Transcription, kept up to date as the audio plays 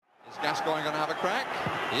Gascoigne going to have a crack?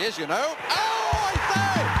 He is, you know. Oh, I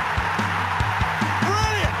say!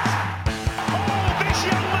 Brilliant! Oh, this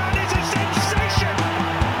young man is a sensation!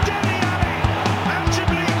 Dele Alli, out of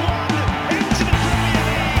League One, into the Premier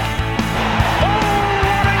League. Oh,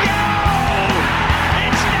 what a goal!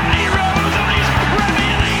 It's Danny Rose on his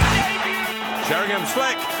Premier League debut! Sheringham's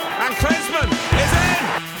flick, and Klinsmann is in!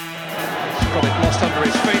 He's got it lost under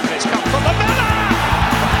his feet, and it's come from the Miller!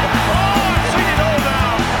 Oh, I've seen it all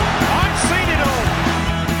now! I've seen it all!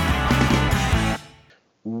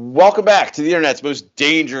 Welcome back to the internet's most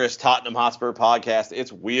dangerous Tottenham Hotspur podcast.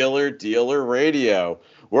 It's Wheeler Dealer Radio.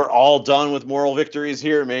 We're all done with moral victories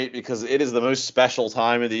here, mate, because it is the most special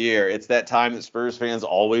time of the year. It's that time that Spurs fans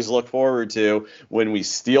always look forward to when we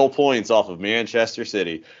steal points off of Manchester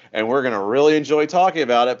City. And we're going to really enjoy talking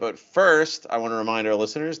about it. But first, I want to remind our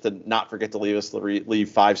listeners to not forget to leave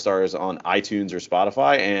 5 stars on iTunes or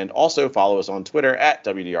Spotify. And also follow us on Twitter at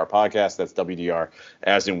WDR Podcast. That's WDR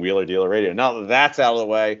as in Wheeler Dealer Radio. Now that that's out of the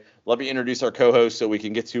way, let me introduce our co-host so we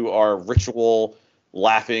can get to our ritual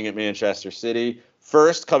laughing at Manchester City.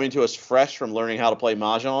 First, coming to us fresh from learning how to play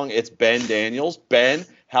Mahjong, it's Ben Daniels. Ben,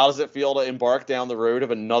 how does it feel to embark down the road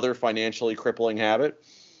of another financially crippling habit?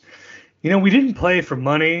 You know, we didn't play for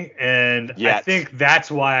money, and Yet. I think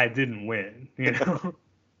that's why I didn't win, you know?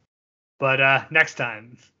 But next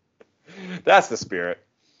time. That's the spirit.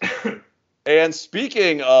 And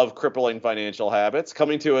speaking of crippling financial habits,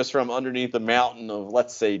 coming to us from underneath the mountain of,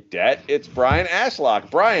 let's say, debt, it's Brian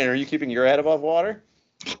Ashlock. Brian, are you keeping your head above water?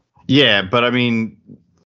 Yeah, but I mean,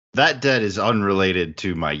 that debt is unrelated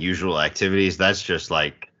to my usual activities. That's just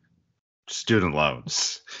like student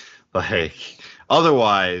loans. Like,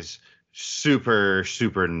 otherwise, super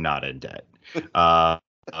not in debt.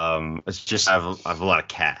 It's just I have a lot of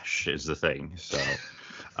cash is the thing. So,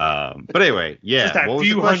 but anyway, yeah. Just that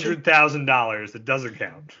few $100,000 that doesn't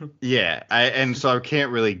count. Yeah, and so I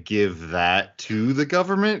can't really give that to the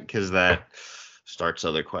government because that starts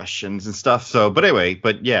other questions and stuff. So, but anyway,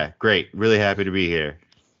 but yeah, great. Really happy to be here.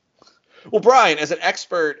 Well, Brian, as an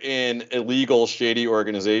expert in illegal, shady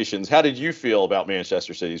organizations, how did you feel about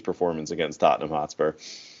Manchester City's performance against Tottenham Hotspur?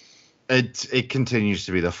 It continues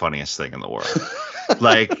to be the funniest thing in the world.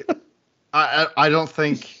 Like, I don't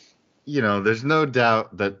think, you know, there's no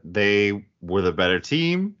doubt that they were the better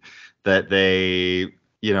team, that they,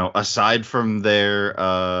 you know, aside from their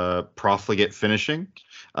profligate finishing,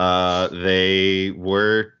 they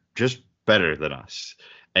were just better than us.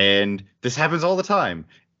 And this happens all the time.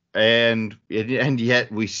 And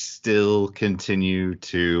yet we still continue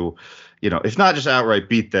to, you know, if not just outright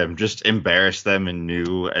beat them, just embarrass them in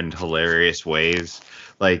new and hilarious ways.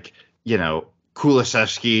 Like, you know,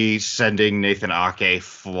 Kulusevski sending Nathan Ake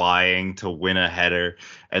flying to win a header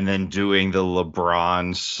and then doing the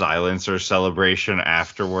LeBron silencer celebration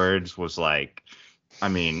afterwards was like, I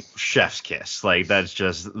mean, chef's kiss. Like, that's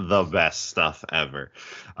just the best stuff ever.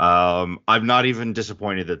 I'm not even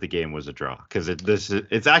disappointed that the game was a draw because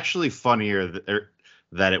it's actually funnier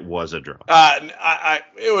that it was a draw.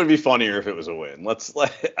 It would be funnier if it was a win.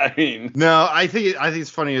 No, I think it's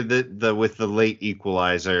funnier that with the late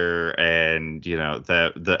equalizer and, you know,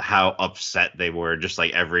 the how upset they were just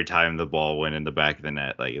like every time the ball went in the back of the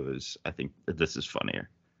net. Like, it was. I think this is funnier.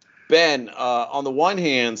 Ben, on the one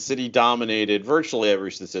hand, City dominated virtually every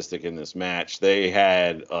statistic in this match. They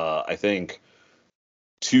had, I think,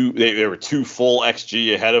 they were 2 full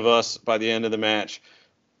XG ahead of us by the end of the match.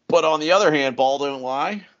 But on the other hand, ball don't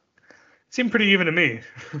lie. Seemed pretty even to me.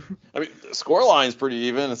 I mean, the scoreline's pretty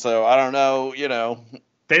even, so I don't know, you know.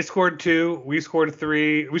 They scored 2, we scored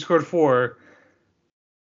 3, we scored 4.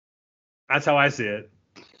 That's how I see it.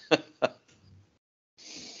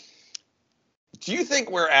 Do you think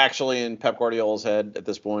we're actually in Pep Guardiola's head at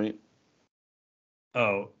this point?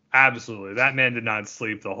 Oh, absolutely. That man did not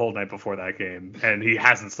sleep the whole night before that game, and he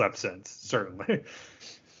hasn't slept since, certainly.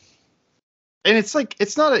 And it's like,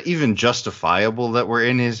 it's not even justifiable that we're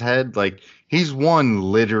in his head. Like, he's won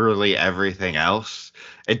literally everything else.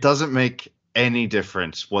 It doesn't make any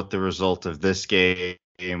difference what the result of this game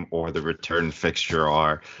or the return fixture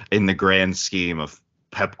are in the grand scheme of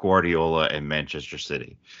Pep Guardiola and Manchester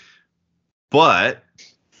City. But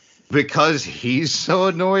because he's so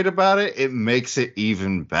annoyed about it, it makes it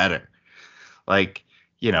even better. Like,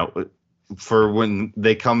 you know, for when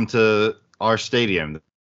they come to our stadium,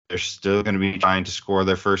 they're still going to be trying to score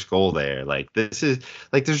their first goal there. Like, this is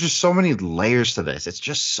like, there's just so many layers to this. It's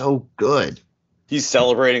just so good. He's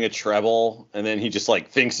celebrating a treble, and then he just like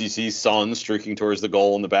thinks he sees Son streaking towards the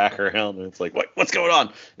goal in the background, and it's like, what's going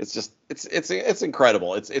on? It's just, it's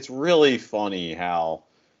incredible. It's really funny how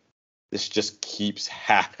this just keeps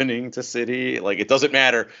happening to City. Like, it doesn't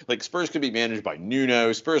matter. Like, Spurs could be managed by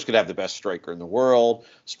Nuno. Spurs could have the best striker in the world.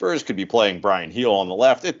 Spurs could be playing Brian Heel on the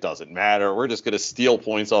left. It doesn't matter. We're just going to steal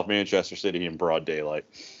points off Manchester City in broad daylight.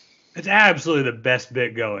 It's absolutely the best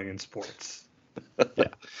bit going in sports. Yeah.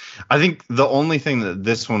 I think the only thing that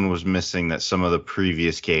this one was missing that some of the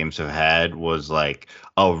previous games have had was like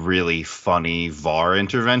a really funny VAR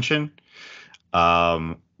intervention.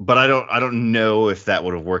 But I don't know if that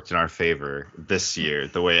would have worked in our favor this year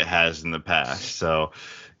the way it has in the past. So,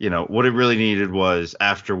 what it really needed was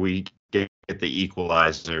after we get the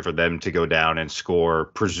equalizer for them to go down and score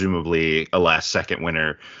presumably a last second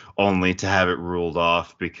winner, only to have it ruled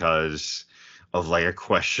off because of like a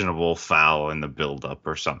questionable foul in the buildup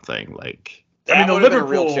or something. Like, That the would have been a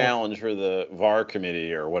Liverpool real challenge for the VAR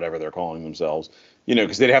committee or whatever they're calling themselves,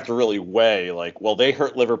 because they'd have to really weigh like, well, they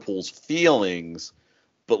hurt Liverpool's feelings,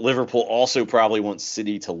 but Liverpool also probably wants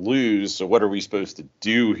City to lose. So what are we supposed to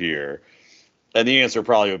do here? And the answer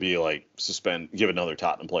probably would be like give another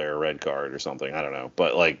Tottenham player a red card or something. I don't know.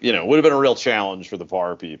 But like, would have been a real challenge for the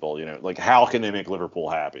VAR people, like how can they make Liverpool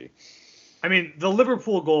happy? I mean, the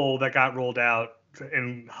Liverpool goal that got rolled out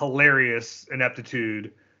in hilarious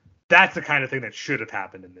ineptitude, that's the kind of thing that should have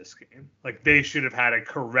happened in this game. Like, they should have had a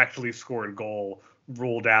correctly scored goal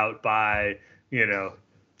ruled out by,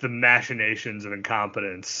 the machinations of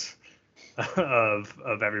incompetence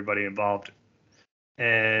of everybody involved.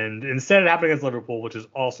 And instead it happened against Liverpool, which is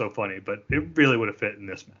also funny, but it really would have fit in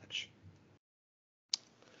this match.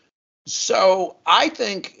 So I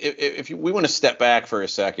think if we want to step back for a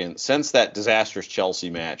second, since that disastrous Chelsea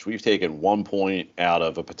match, we've taken 1 point out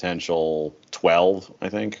of a potential 12, I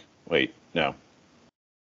think. Wait, no.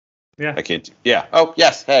 Yeah. I can't. Yeah. Oh,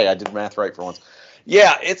 yes. Hey, I did math right for once.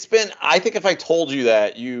 Yeah, it's been, I think if I told you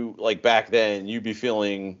that, you, like back then, you'd be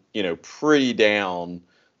feeling, pretty down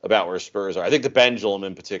about where Spurs are. I think the pendulum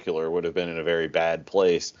in particular would have been in a very bad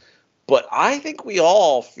place. But I think we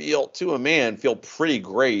all feel pretty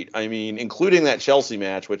great. I mean, including that Chelsea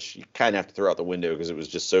match, which you kind of have to throw out the window because it was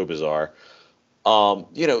just so bizarre.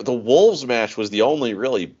 The Wolves match was the only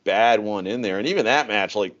really bad one in there. And even that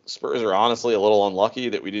match, like, Spurs are honestly a little unlucky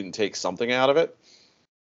that we didn't take something out of it.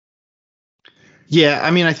 Yeah,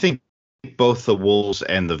 I mean, I think both the Wolves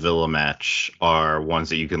and the Villa match are ones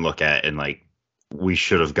that you can look at and like, we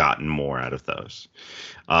should have gotten more out of those.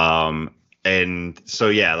 And so,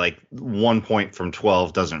 yeah, like 1 point from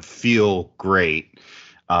 12 doesn't feel great.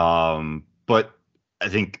 But I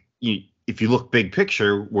think if you look big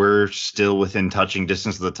picture, we're still within touching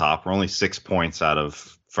distance of the top. We're only 6 points out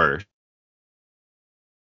of first.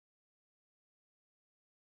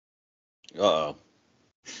 Uh-oh.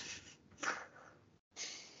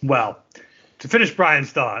 Well, to finish Brian's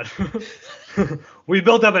thought, we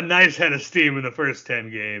built up a nice head of steam in the first 10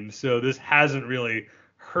 games, so this hasn't really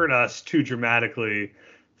hurt us too dramatically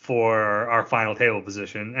for our final table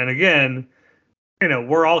position. And again,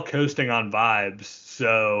 we're all coasting on vibes,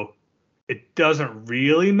 so it doesn't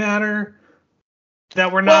really matter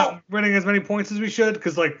that we're not winning as many points as we should,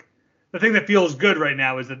 because like the thing that feels good right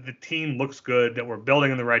now is that the team looks good, that we're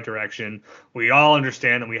building in the right direction. We all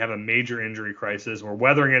understand that we have a major injury crisis. We're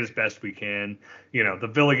weathering it as best we can. The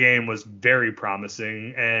Villa game was very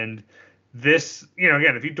promising. And this,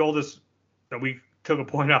 again, if you told us that we took a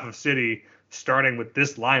point off of City starting with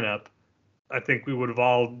this lineup, I think we would have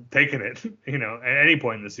all taken it, at any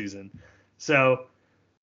point in the season. So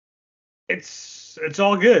it's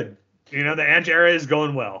all good. The Ange era is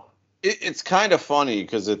going well. It's kind of funny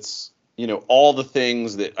because it's, all the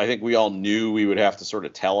things that I think we all knew we would have to sort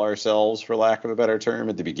of tell ourselves, for lack of a better term,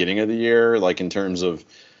 at the beginning of the year, like in terms of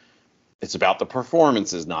it's about the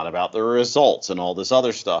performances, not about the results and all this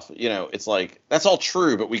other stuff. It's like that's all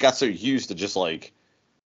true, but we got so used to just like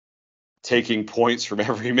taking points from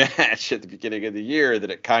every match at the beginning of the year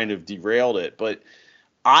that it kind of derailed it. But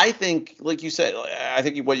I think, like you said, I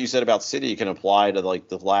think what you said about City can apply to like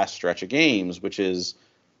the last stretch of games, which is,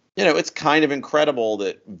 it's kind of incredible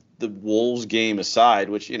that the Wolves game aside,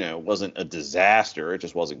 which, wasn't a disaster, it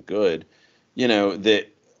just wasn't good,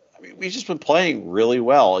 we've just been playing really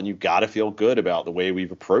well, and you've got to feel good about the way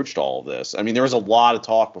we've approached all of this. I mean, there was a lot of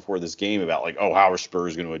talk before this game about like, how are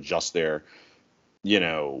Spurs going to adjust their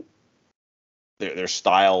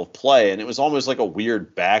style of play, and it was almost like a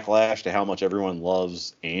weird backlash to how much everyone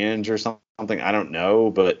loves Ange or something. I don't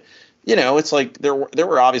know, but it's like there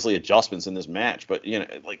were obviously adjustments in this match, but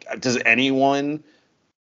like, does anyone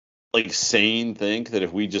like sane think that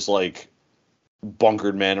if we just like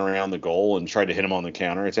bunkered men around the goal and tried to hit him on the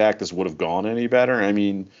counterattack, this would have gone any better? I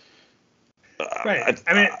mean, right.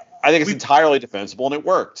 I think it's entirely defensible, and it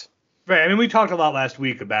worked. Right. I mean, we talked a lot last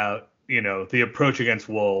week about, the approach against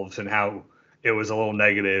Wolves and how it was a little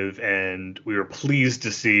negative, and we were pleased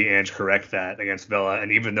to see Ange correct that against Villa.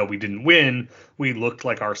 And even though we didn't win, we looked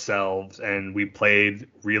like ourselves and we played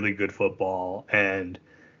really good football. And,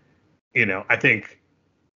 I think,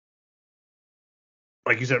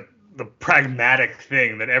 like you said, the pragmatic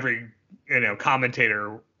thing that every,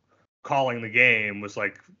 commentator calling the game was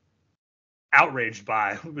like outraged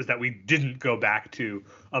by was that we didn't go back to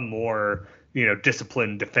a more,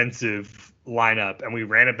 disciplined defensive lineup, and we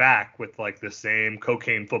ran it back with like the same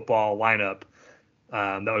cocaine football lineup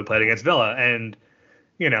that we played against Villa. And,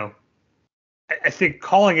 I think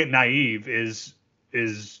calling it naive is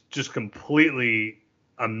just completely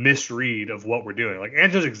a misread of what we're doing. Like,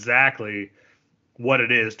 Ange knows exactly what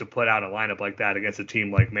it is to put out a lineup like that against a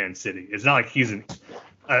team like Man City. It's not like he's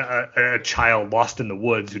a child lost in the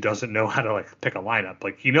woods who doesn't know how to like pick a lineup.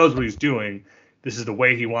 Like, he knows what he's doing. This is the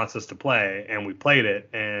way he wants us to play, and we played it.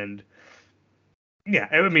 And yeah,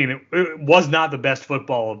 I mean, it was not the best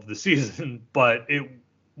football of the season, but it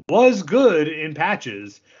was good in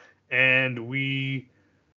patches. And we,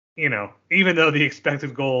 even though the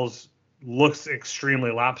expected goals looks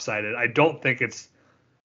extremely lopsided, I don't think it's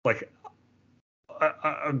like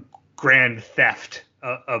a grand theft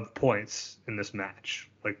of points in this match.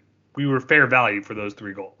 Like, we were fair value for those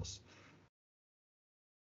 3 goals.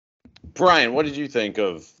 Brian, what did you think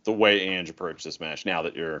of the way Ange approached this match now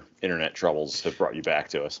that your internet troubles have brought you back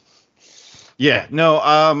to us? Yeah, no,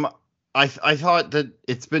 I thought that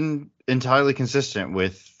it's been entirely consistent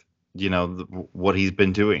with, what he's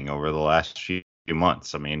been doing over the last few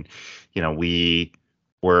months. I mean, we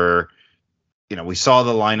saw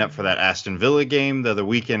the lineup for that Aston Villa game the other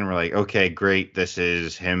weekend. And we're like, okay, great. This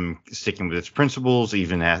is him sticking with his principles,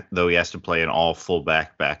 even though he has to play an all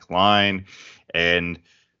fullback back line. And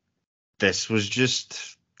this was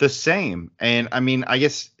just the same. And I mean, I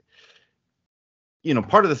guess,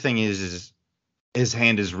 part of the thing is his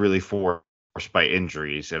hand is really forced by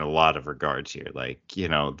injuries in a lot of regards here. Like,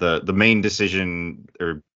 the main decision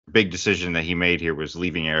or big decision that he made here was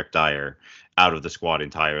leaving Eric Dyer out of the squad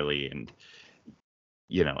entirely, and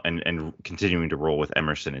and continuing to roll with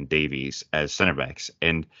Emerson and Davies as center backs.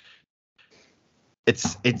 And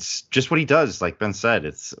it's just what he does. Like Ben said,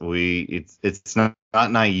 it's not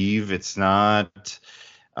naive. It's not,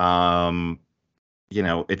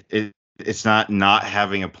 it's not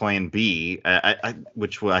having a plan B,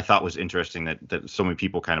 which I thought was interesting that so many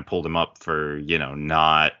people kind of pulled him up for,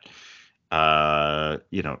 not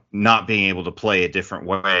being able to play a different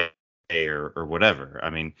way or whatever. I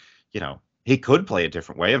mean, he could play a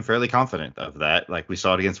different way. I'm fairly confident of that. Like, we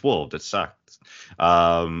saw it against Wolves. It sucked.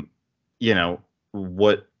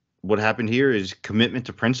 What happened here is commitment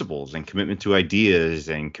to principles and commitment to ideas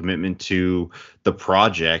and commitment to the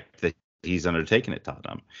project that he's undertaken at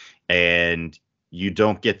Tottenham. And you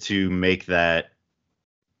don't get to make that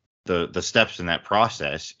the steps in that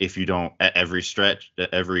process if you don't at every stretch,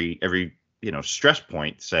 every stress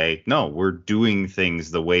point say, no, we're doing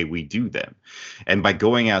things the way we do them. And by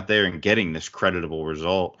going out there and getting this creditable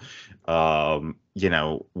result,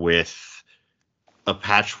 with a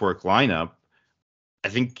patchwork lineup, I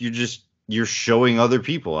think you're showing other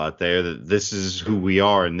people out there that this is who we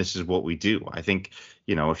are and this is what we do. I think,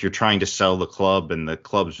 if you're trying to sell the club and the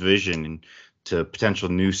club's vision to potential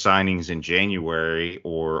new signings in January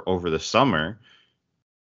or over the summer,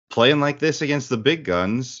 playing like this against the big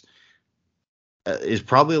guns is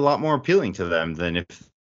probably a lot more appealing to them than if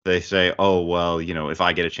they say, oh, well, if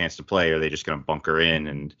I get a chance to play, are they just going to bunker in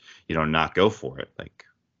and, not go for it? Like,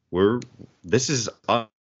 this is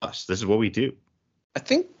us. This is what we do. I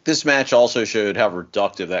think this match also showed how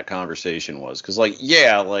reductive that conversation was. Because,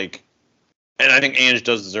 and I think Ange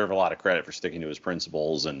does deserve a lot of credit for sticking to his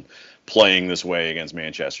principles and playing this way against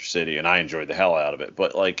Manchester City. And I enjoyed the hell out of it.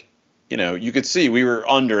 But, you could see we were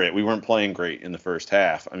under it. We weren't playing great in the first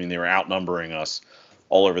half. I mean, they were outnumbering us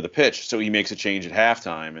all over the pitch. So he makes a change at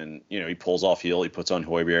halftime and, he pulls off heel. He puts on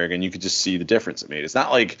Højbjerg, and you could just see the difference it made. It's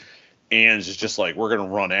not like Ange is just like, we're going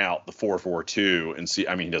to run out the 4-4-2 and see.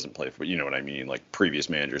 I mean, he doesn't play, but you know what I mean? Like, previous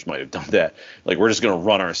managers might have done that. Like, we're just going to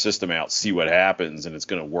run our system out, see what happens, and it's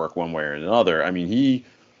going to work one way or another. I mean, he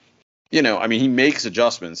makes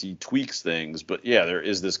adjustments, he tweaks things, but yeah, there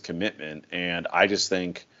is this commitment. And I just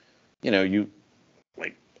think, I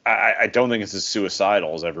don't think it's as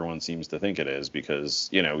suicidal as everyone seems to think it is, because,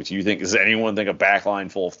 does anyone think a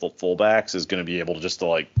backline full of fullbacks is going to be able to just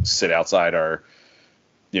sit outside our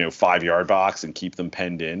 5-yard box and keep them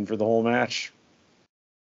penned in for the whole match?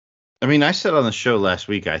 I mean, I said on the show last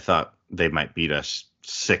week, I thought they might beat us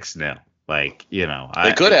 6-0. They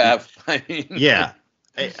could have. I mean, yeah.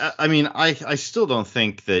 I mean, I still don't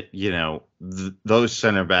think that, those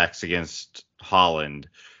center backs against Holland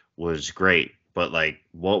was great. But, like,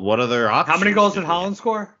 what other options? How many goals did did we Holland have?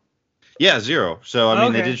 score? Yeah, 0. So, I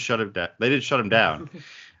mean, they Okay. did shut him down. They did shut him down.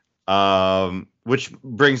 Which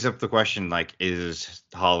brings up the question, like, is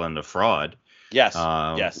Holland a fraud? Yes.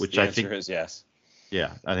 Yes. Which The I answer think, is yes.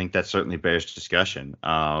 yeah, I think that certainly bears discussion.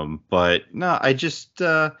 But no, I just,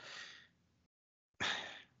 I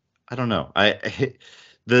don't know.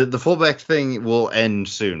 The fullback thing will end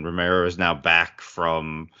soon. Romero is now back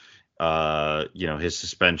from, his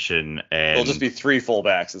suspension, It'll just and be 3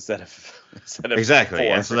 fullbacks instead of exactly,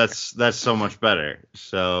 4. and so that's so much better.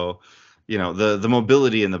 So, the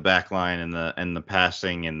mobility in the back line and the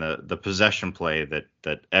passing and the possession play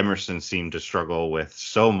that Emerson seemed to struggle with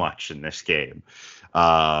so much in this game,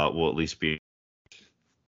 will at least be.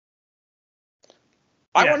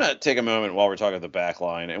 I Yeah. want to take a moment while we're talking about the back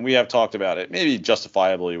line, and we have talked about it, maybe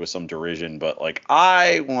justifiably with some derision, but like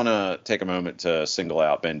I want to take a moment to single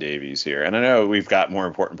out Ben Davies here. And I know we've got more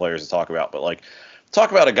important players to talk about, but like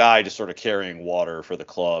talk about a guy just sort of carrying water for the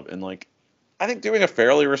club and like I think doing a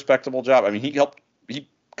fairly respectable job. I mean, he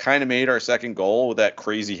kind of made our second goal with that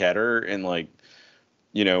crazy header and like,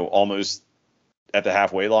 almost at the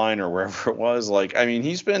halfway line or wherever it was. Like, I mean,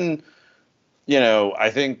 he's been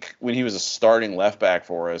I think when he was a starting left back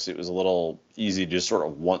for us, it was a little easy to just sort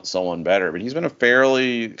of want someone better. But he's been a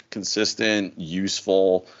fairly consistent,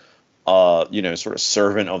 useful, sort of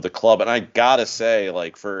servant of the club. And I gotta say,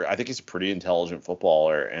 like, I think he's a pretty intelligent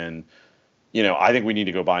footballer. And I think we need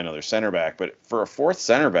to go buy another center back. But for a fourth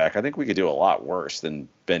center back, I think we could do a lot worse than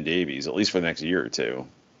Ben Davies, at least for the next year or two.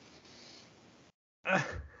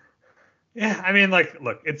 Yeah, I mean, like,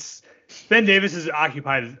 look, it's Ben Davis has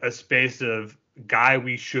occupied a space of guy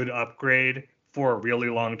we should upgrade for a really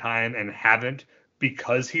long time and haven't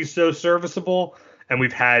because he's so serviceable and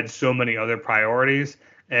we've had so many other priorities.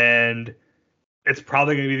 And it's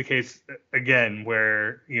probably going to be the case again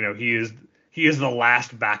where, he is the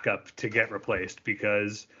last backup to get replaced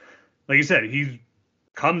because, like you said, he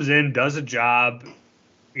comes in, does a job,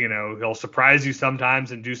 he'll surprise you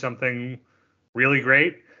sometimes and do something really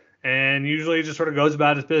great. And usually just sort of goes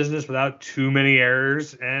about his business without too many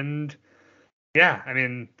errors. And yeah, I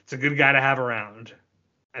mean, it's a good guy to have around.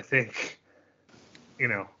 I think,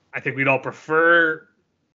 I think we'd all prefer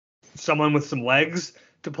someone with some legs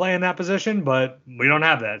to play in that position, but we don't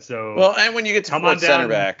have that. So Well, and when you get to come on fourth center down.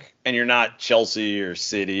 back and you're not Chelsea or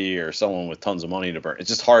City or someone with tons of money to burn, it's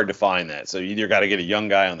just hard to find that. So you either got to get a young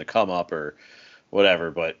guy on the come up or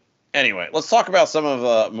whatever. But anyway, let's talk about some of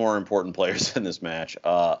the more important players in this match.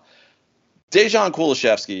 Dejan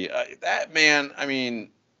Kulusevski, that man, I mean,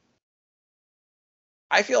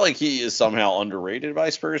 I feel like he is somehow underrated by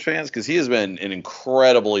Spurs fans because he has been an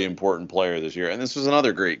incredibly important player this year. And this was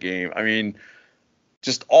another great game. I mean,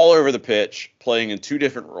 just all over the pitch, playing in 2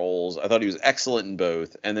 different roles. I thought he was excellent in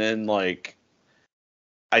both. And then, like,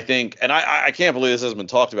 I think, and I can't believe this hasn't been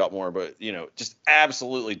talked about more, but, just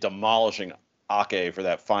absolutely demolishing Ake for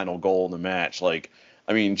that final goal in the match. Like,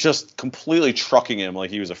 I mean, just completely trucking him like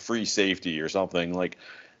he was a free safety or something. Like,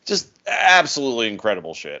 just absolutely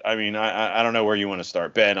incredible shit. I mean, I don't know where you want to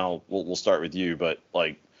start, Ben. We'll start with you, but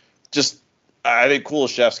like, just I think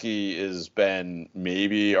Kulusevski has been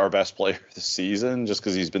maybe our best player this season, just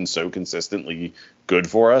because he's been so consistently good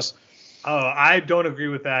for us. Oh, I don't agree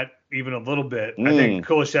with that even a little bit. I think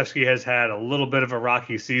Kulusevski has had a little bit of a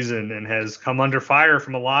rocky season and has come under fire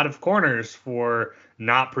from a lot of corners for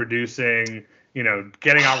not producing,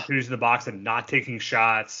 getting opportunities in the box and not taking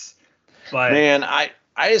shots. But man, I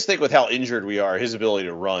just think with how injured we are, his ability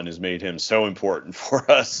to run has made him so important for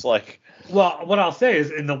us. Like, well, what I'll say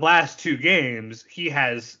is in the last 2 games, he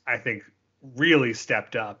has, I think, really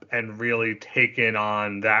stepped up and really taken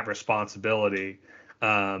on that responsibility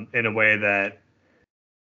in a way that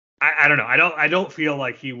I don't know. I don't feel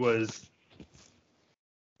like he was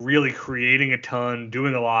really creating a ton,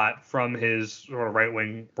 doing a lot from his sort of right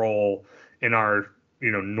wing role in our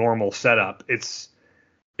normal setup. It's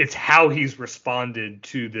how he's responded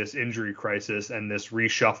to this injury crisis and this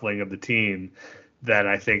reshuffling of the team that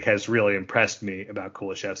I think has really impressed me about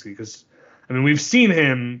Kulusevski. Because, I mean, we've seen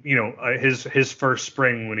him, his first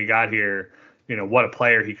spring when he got here, what a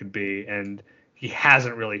player he could be. And he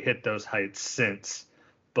hasn't really hit those heights since.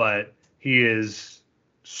 But he is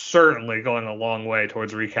certainly going a long way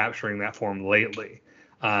towards recapturing that form lately.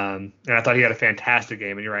 And I thought he had a fantastic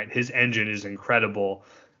game. And you're right, his engine is incredible.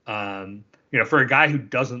 For a guy who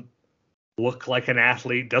doesn't look like an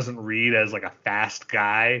athlete, doesn't read as like a fast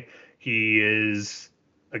guy, he is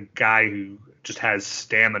a guy who just has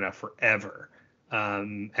stamina forever.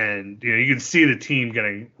 And you can see the team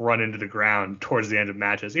getting run into the ground towards the end of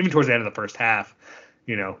matches, even towards the end of the first half.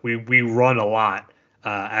 We run a lot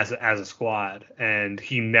as a squad, and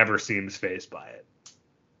he never seems fazed by it.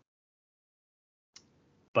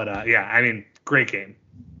 But great game.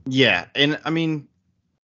 Yeah, and I mean,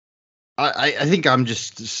 I think I'm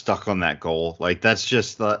just stuck on that goal. Like that's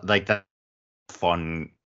just that fun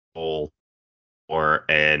goal.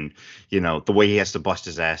 And the way he has to bust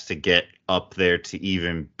his ass to get up there to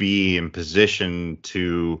even be in position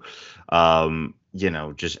to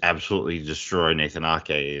just absolutely destroy Nathan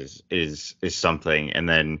Ake is something. And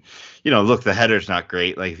then look, the header's not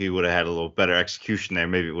great. Like if he would have had a little better execution there,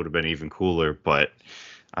 maybe it would have been even cooler. But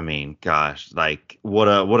I mean, gosh, like what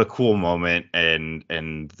a cool moment, and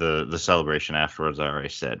the celebration afterwards, I already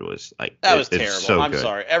said, was like that was terrible. So I'm good.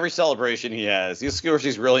 sorry. Every celebration he scores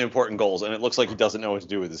these really important goals, and it looks like he doesn't know what to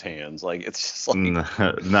do with his hands. Like it's just like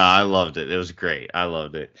no, I loved it. It was great. I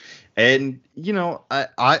loved it, and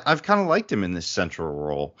I've kind of liked him in this central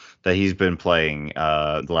role that he's been playing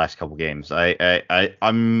the last couple games.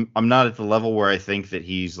 I'm not at the level where I think that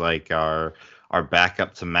he's like our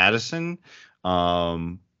backup to Madison.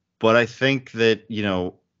 But I think that,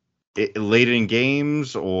 late in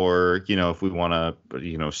games, or, if we want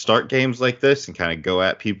to, start games like this and kind of go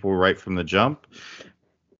at people right from the jump,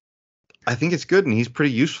 I think it's good, and he's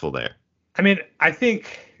pretty useful there. I mean, I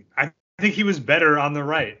think he was better on the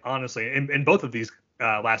right, honestly, in both of these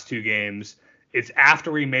last two games. It's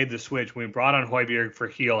after we made the switch, when we brought on Højbjerg for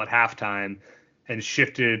heel at halftime and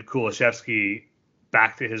shifted Kulusevski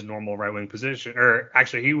back to his normal right wing position. Or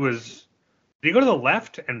actually, did he go to the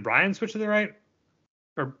left and Brian switched to the right?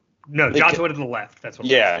 Or no, Jota went to the left. That's what.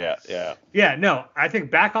 Yeah. Yeah, no, I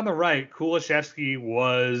think back on the right, Kulusevski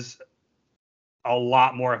was a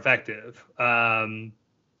lot more effective.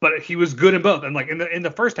 But he was good in both. And like in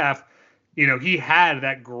the first half, he had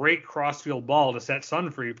that great crossfield ball to set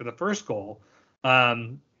Son free for the first goal.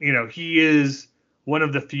 He is one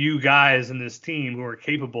of the few guys in this team who are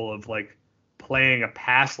capable of like playing a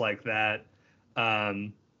pass like that.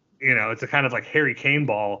 It's a kind of like Harry Kane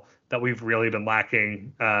ball that we've really been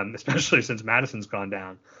lacking, especially since Madison's gone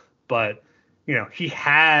down. But, he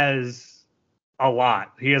has a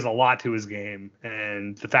lot. He has a lot to his game.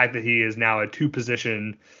 And the fact that he is now a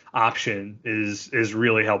 2-position option is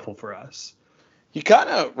really helpful for us. He kind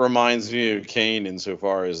of reminds me of Kane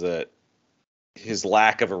insofar as that his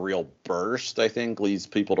lack of a real burst, I think, leads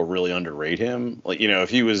people to really underrate him. Like, if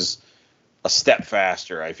he was a step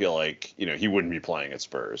faster, I feel like, he wouldn't be playing at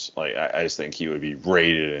Spurs. Like, I just think he would be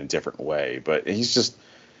rated in a different way. But he's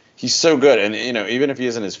so good. And, even if he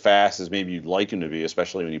isn't as fast as maybe you'd like him to be,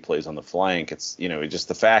 especially when he plays on the flank, it's, just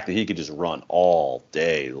the fact that he could just run all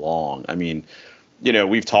day long. I mean,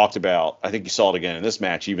 we've talked about, I think you saw it again in this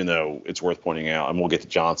match, even though it's worth pointing out, and we'll get to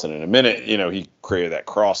Johnson in a minute, he created that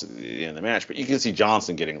cross at the end of the match, but you can see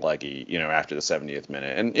Johnson getting leggy, after the 70th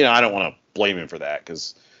minute. And, I don't want to blame him for that,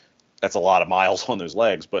 because that's a lot of miles on those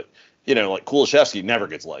legs. But, like Kulusevski never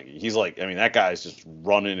gets leggy. He's like, that guy's just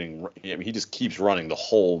running, and he just keeps running the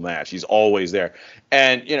whole match. He's always there.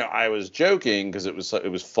 And, I was joking because it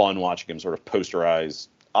was fun watching him sort of posterize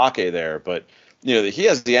Ake there. But, he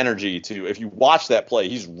has the energy to, if you watch that play,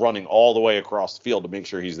 he's running all the way across the field to make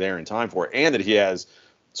sure he's there in time for it. And that he has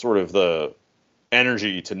sort of the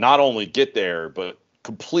energy to not only get there, but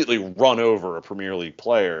completely run over a Premier League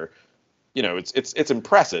player. It's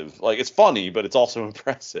impressive. Like, it's funny, but it's also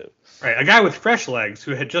impressive. Right, a guy with fresh legs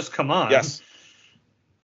who had just come on. Yes.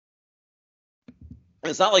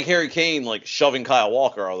 It's not like Harry Kane like shoving Kyle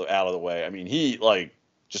Walker out of the way. I mean, he like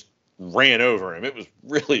just ran over him. It was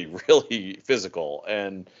really, really physical,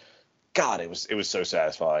 and God, it was so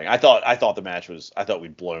satisfying. I thought the match was. I thought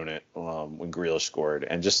we'd blown it when Grealish scored,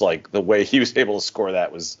 and just like the way he was able to score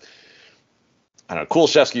that was. I don't know.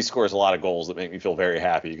 Kulusevski scores a lot of goals that make me feel very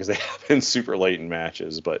happy because they happen super late in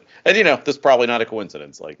matches. And that's probably not a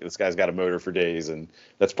coincidence. Like, this guy's got a motor for days, and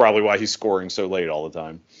that's probably why he's scoring so late all the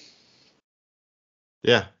time.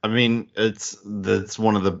 Yeah, I mean, that's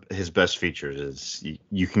one of his best features is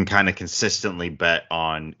you can kind of consistently bet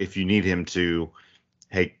on if you need him to,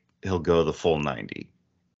 hey, he'll go the full 90.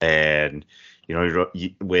 And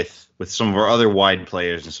with some of our other wide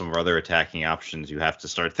players and some of our other attacking options, you have to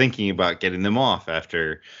start thinking about getting them off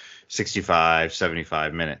after 65,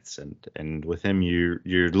 75 minutes. And with him,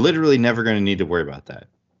 you're literally never going to need to worry about that.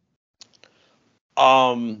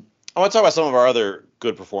 I want to talk about some of our other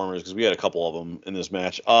good performers because we had a couple of them in this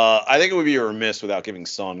match. I think it would be remiss without giving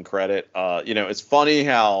Son credit. It's funny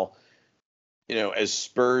how, as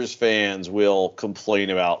Spurs fans will complain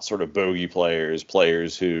about sort of bogey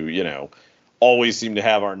players who, always seem to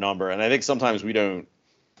have our number. And I think sometimes we don't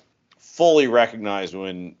fully recognize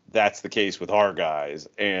when that's the case with our guys.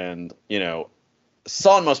 And,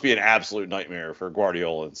 Son must be an absolute nightmare for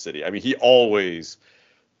Guardiola and City. I mean, he always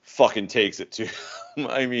fucking takes it to him.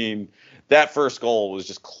 I mean, that first goal was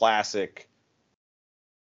just classic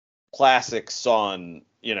Son,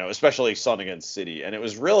 especially Son against City. And it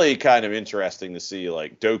was really kind of interesting to see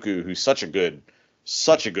like Doku, who's such a good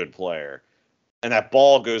player, and that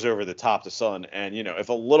ball goes over the top to Son. And if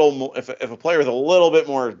a player with a little bit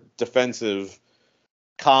more defensive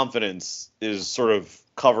confidence is sort of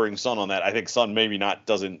covering Son on that, I think Son maybe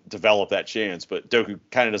doesn't develop that chance, but Doku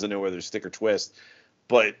kind of doesn't know whether to stick or twist.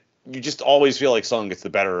 But you just always feel like Son gets the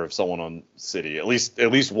better of someone on City, at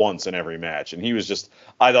least once in every match. And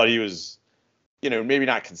I thought he was, maybe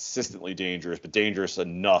not consistently dangerous, but dangerous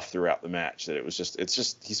enough throughout the match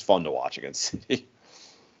that he's fun to watch against City.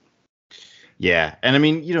 Yeah, and I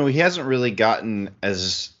mean, he hasn't really gotten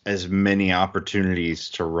as many opportunities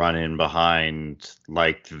to run in behind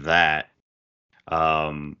like that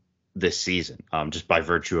this season, just by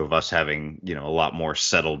virtue of us having, a lot more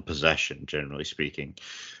settled possession, generally speaking.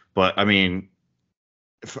 But I mean,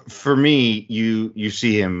 for me, you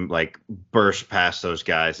see him like burst past those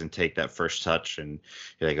guys and take that first touch, and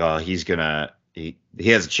you're like, oh, he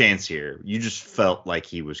has a chance here. You just felt like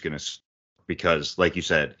he was gonna, because like you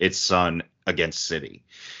said, it's Son against City,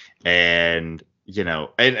 and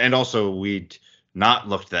and also we'd not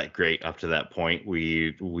looked that great up to that point.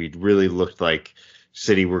 We'd really looked like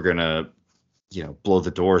City were gonna blow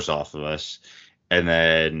the doors off of us, and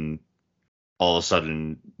then all of a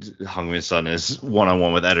sudden Heung-min Son is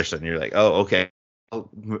one-on-one with Ederson. You're like, oh, okay, well,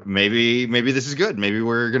 maybe this is good. Maybe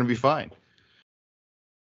we're gonna be fine.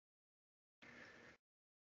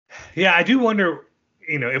 Yeah, I do wonder,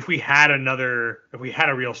 if we had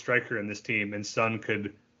a real striker in this team and Son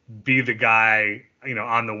could be the guy,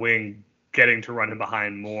 on the wing, getting to run him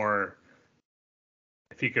behind more,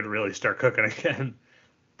 if he could really start cooking again.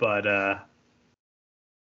 But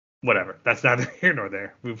whatever, that's neither here nor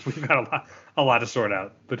there. We've got a lot to sort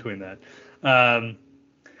out between that.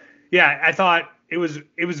 Yeah, I thought it was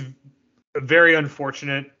very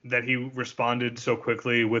unfortunate that he responded so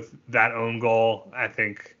quickly with that own goal. I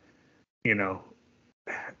think,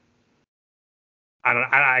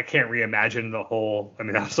 I can't reimagine the whole. I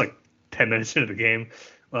mean, that was like 10 minutes into the game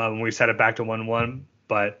when we set it back to 1-1.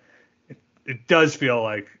 But it does feel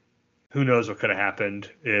like, who knows what could have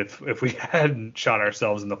happened if we hadn't shot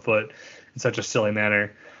ourselves in the foot in such a silly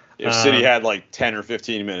manner. If City had like 10 or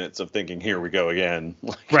 15 minutes of thinking, here we go again.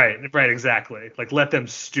 Right, exactly. Like, let them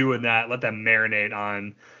stew in that. Let them marinate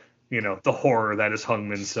on, the horror that is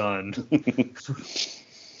Heung-min Son.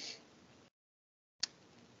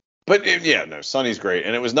 But Sonny's great,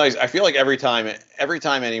 and it was nice. I feel like every time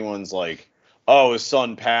anyone's like, "Oh, is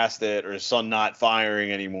Son past it, or is Son not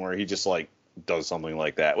firing anymore?" He just like does something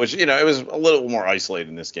like that, which it was a little more isolated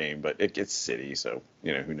in this game, but it gets City, so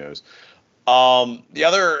who knows. The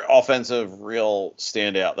other offensive real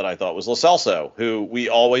standout that I thought was Lo Celso, who we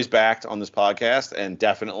always backed on this podcast and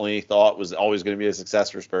definitely thought was always going to be a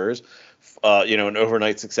success for Spurs. An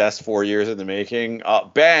overnight success, 4 years in the making.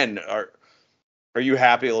 Ben, are you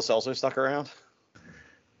happy Lo Celso stuck around?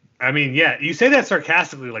 I mean, yeah, you say that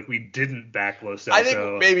sarcastically, like we didn't back Lo Celso. I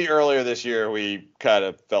think maybe earlier this year we kind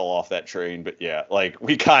of fell off that train, but yeah, like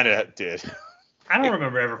we kind of did. I don't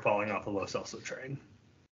remember ever falling off the Lo Celso train.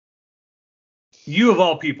 You of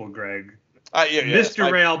all people, Greg.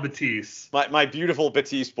 Mr. Real Betis. My beautiful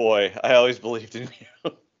Betis boy. I always believed in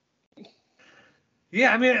you.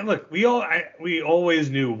 Yeah, I mean, look, we always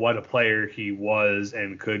knew what a player he was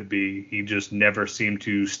and could be. He just never seemed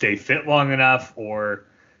to stay fit long enough, or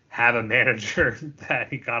have a manager that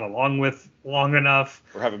he got along with long enough,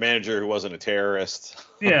 or have a manager who wasn't a terrorist.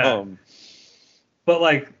 Yeah. But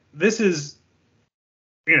like, this is,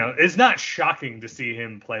 it's not shocking to see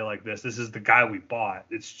him play like this. This is the guy we bought.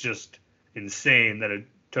 It's just insane that it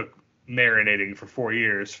took marinating for 4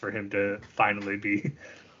 years for him to finally be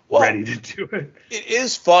ready to do it. It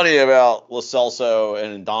is funny about Lo Celso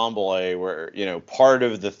and Ndombele, where, part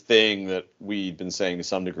of the thing that we'd been saying to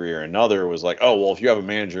some degree or another was like, oh, well, if you have a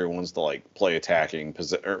manager who wants to like play attacking,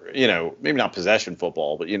 maybe not possession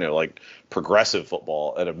football, but, like progressive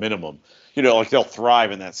football at a minimum, like they'll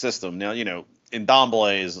thrive in that system. Now,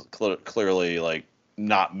 Ndombele is clearly like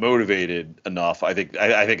not motivated enough. I think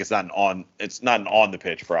it's not an on the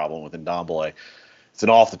pitch problem with Ndombele. It's an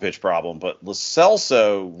off the pitch problem, but Lo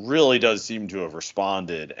Celso really does seem to have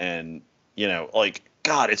responded, and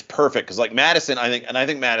God, it's perfect because like Maddison, I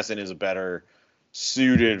think Maddison is a better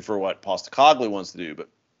suited for what Postecoglou wants to do, but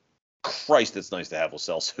Christ, it's nice to have Lo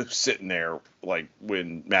Celso sitting there like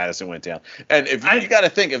when Madison went down. And if you got to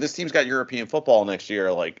think, if this team's got European football next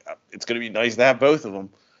year, like it's going to be nice to have both of them.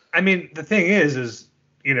 I mean, the thing is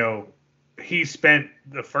he spent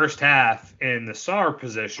the first half in the Sarr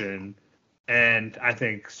position, and I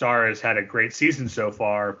think Sarr has had a great season so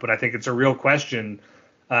far. But I think it's a real question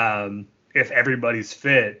if everybody's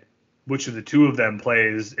fit, which of the two of them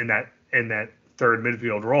plays in that third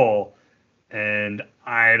midfield role. And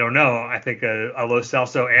I don't know. I think a Lo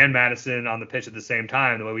Celso and Madison on the pitch at the same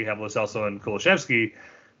time, the way we have Lo Celso and Kulusevski,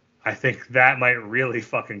 I think that might really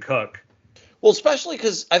fucking cook. Well, especially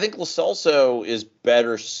because I think Lo Celso is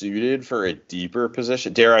better suited for a deeper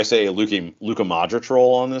position. Dare I say a Luka Modric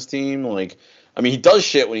role on this team? Like, I mean, he does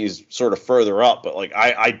shit when he's sort of further up, but like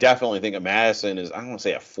I definitely think a Madison is, I don't want to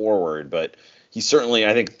say a forward, but he certainly,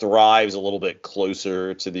 I think, thrives a little bit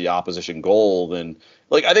closer to the opposition goal than,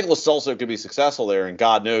 like, I think Lo Celso could be successful there, and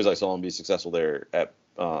God knows I saw him be successful there at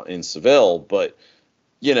in Seville. But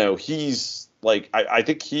he's like, I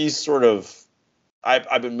think he's sort of,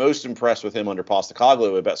 I've been most impressed with him under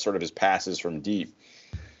Postecoglou about sort of his passes from deep.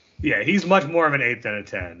 Yeah, he's much more of an 8 than a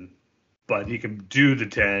 10, but he can do the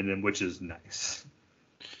 10, and which is nice.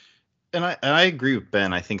 And I agree with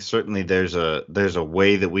Ben. I think certainly there's a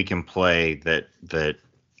way that we can play that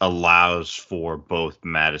allows for both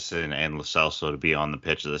Madison and Lo Celso to be on the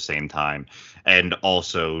pitch at the same time, and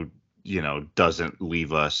also doesn't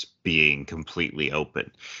leave us being completely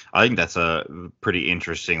open. I think that's a pretty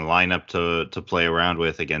interesting lineup to play around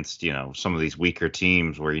with against some of these weaker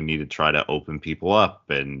teams where you need to try to open people up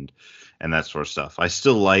and that sort of stuff. I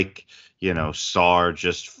still like Sarr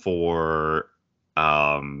just for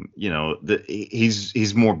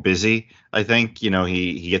he's more busy. I think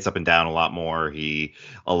he gets up and down a lot more. He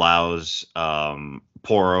allows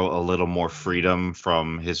Porro a little more freedom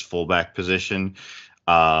from his fullback position.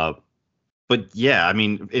 But yeah, I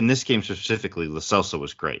mean, in this game specifically, Lo Celso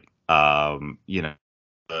was great. I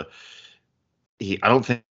don't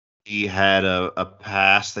think he had a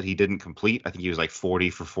pass that he didn't complete. I think he was like 40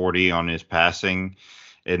 for 40 on his passing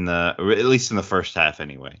at least in the first half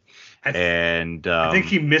anyway. I think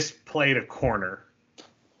he misplayed a corner.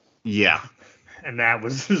 Yeah. And that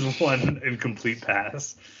was his one incomplete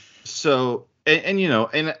pass. So,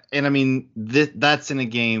 and I mean, that's in a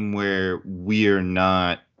game where we're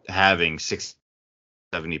not having 70%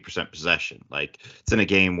 possession. Like, it's in a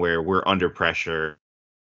game where we're under pressure,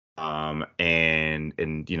 and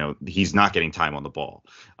he's not getting time on the ball.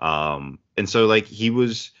 And so, like, he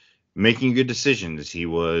was making good decisions. He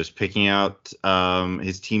was picking out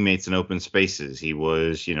his teammates in open spaces. He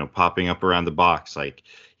was, popping up around the box. Like,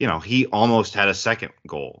 he almost had a second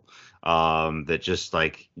goal that just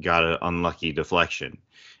like got an unlucky deflection.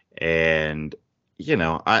 And,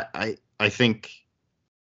 I think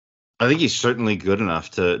he's certainly good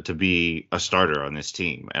enough to be a starter on this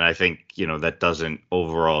team. And I think, that doesn't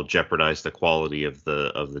overall jeopardize the quality of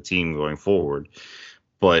the team going forward.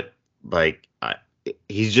 But like,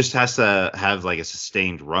 he just has to have like a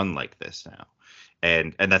sustained run like this now.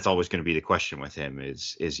 And that's always going to be the question with him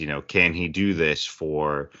is, can he do this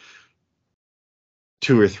for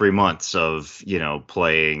 2 or 3 months of,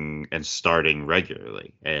 playing and starting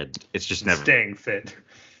regularly? And it's just never staying fit.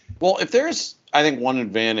 Well, if there's, I think, one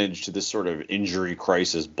advantage to this sort of injury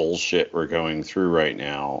crisis bullshit we're going through right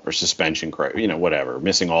now, or suspension crisis, whatever,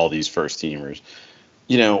 missing all these first teamers,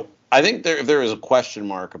 I think if there is a question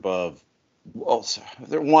mark above, well,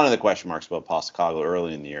 one of the question marks about Postecoglou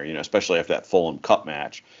early in the year, especially after that Fulham Cup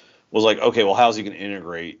match, was like, okay, well, how's he going to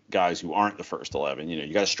integrate guys who aren't the first 11?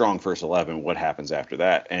 You got a strong first 11. What happens after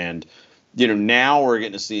that? And, now we're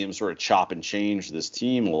getting to see him sort of chop and change this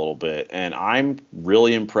team a little bit. And I'm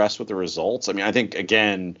really impressed with the results. I mean, I think,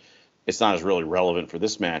 again, it's not as really relevant for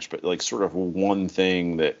this match, but like sort of one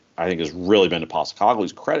thing that I think has really been to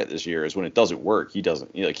Postecoglou's credit this year is when it doesn't work, he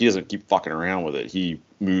doesn't keep fucking around with it. He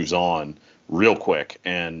moves on real quick.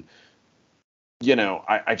 And,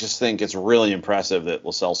 I just think it's really impressive that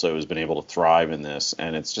Lo Celso has been able to thrive in this.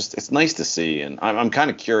 And it's nice to see. And I'm kind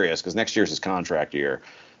of curious because next year's his contract year.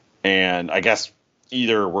 And I guess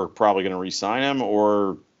either we're probably going to re-sign him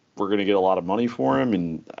or we're going to get a lot of money for him.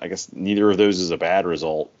 And I guess neither of those is a bad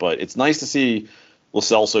result. But it's nice to see Lo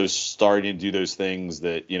Celso starting to do those things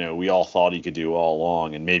that, we all thought he could do all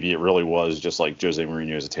along. And maybe it really was just like Jose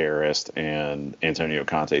Mourinho is a terrorist and Antonio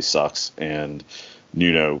Conte sucks and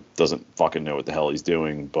Nuno doesn't fucking know what the hell he's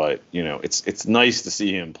doing. But, it's nice to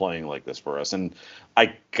see him playing like this for us. And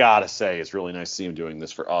I gotta say, it's really nice to see him doing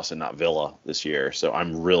this for us and not Villa this year. So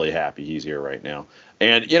I'm really happy he's here right now.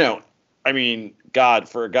 And, I mean, God,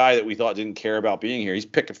 for a guy that we thought didn't care about being here, he's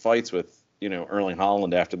picking fights with Erling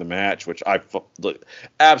Haaland after the match, which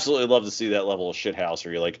absolutely love to see that level of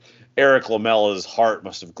shithousery. Like Eric Lamella's heart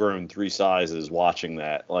must have grown 3 sizes watching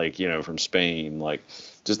that, from Spain. Like,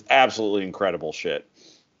 just absolutely incredible shit.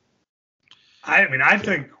 I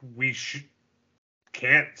think we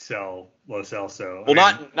can't sell Lo Celso. Well,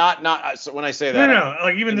 not. So when I say that, no.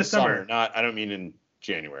 Like even this summer. I don't mean in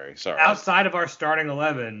January. Sorry. Outside of our starting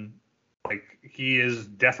 11, like he is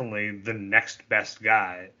definitely the next best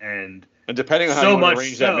guy, and depending on how you want to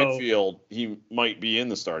arrange that midfield, he might be in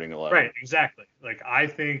the starting 11. Right, exactly. Like I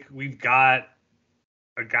think we've got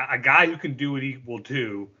a guy who can do what he will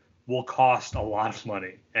do will cost a lot of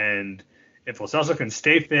money, and if Lo Celso can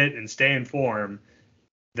stay fit and stay in form,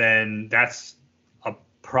 then that's a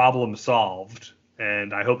problem solved.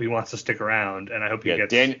 And I hope he wants to stick around, and I hope he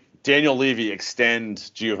gets. Daniel Levy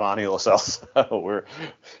extend Giovanni Lo Celso.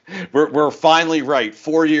 We're finally right.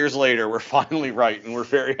 4 years later, we're finally right, and we're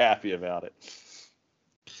very happy about it.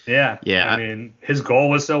 Yeah. I mean, his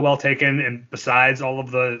goal was so well taken, and besides all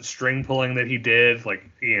of the string pulling that he did,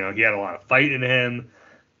 he had a lot of fight in him.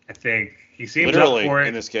 I think he seems literally up for it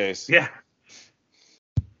in this case. Yeah.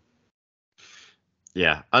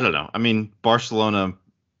 Yeah, I don't know. I mean, Barcelona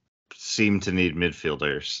seem to need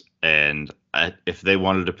midfielders, and if they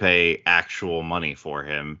wanted to pay actual money for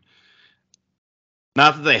him,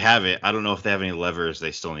 not that they have it, I don't know if they have any levers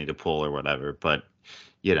they still need to pull or whatever, but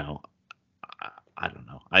I don't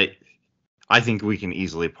know. I think we can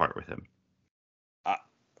easily part with him.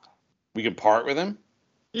 We can part with him?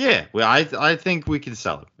 Yeah, well, I think we can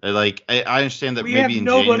sell him. Like I understand that maybe in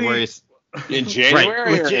January. In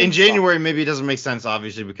January? Right. In January, maybe it doesn't make sense,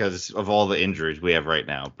 obviously, because of all the injuries we have right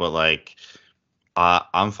now. But,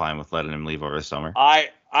 I'm fine with letting him leave over the summer. I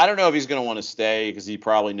don't know if he's going to want to stay because he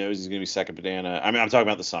probably knows he's going to be second banana. I mean, I'm talking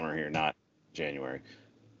about the summer here, not January.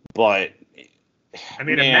 But,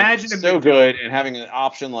 imagine it's so good, and having an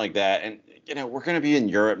option like that. And, we're going to be in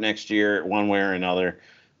Europe next year one way or another.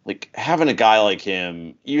 Like, having a guy like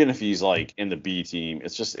him, even if he's in the B team,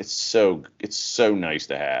 it's so nice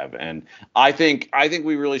to have. And I think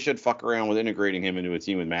we really should fuck around with integrating him into a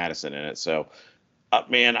team with Madison in it. So,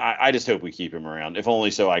 I just hope we keep him around, if only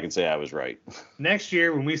so I can say I was right. Next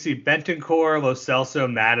year, when we see Bentancur, Lo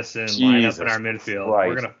Celso, Madison line up in our midfield,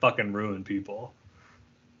 we're gonna fucking ruin people.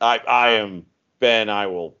 I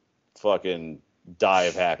will fucking die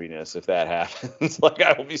of happiness if that happens.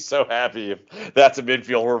 I will be so happy if that's a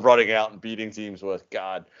midfield we're running out and beating teams with.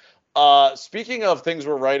 God. Speaking of things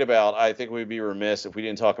we're right about, I think we'd be remiss if we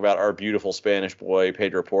didn't talk about our beautiful Spanish boy,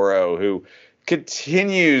 Pedro Porro, who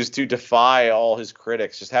continues to defy all his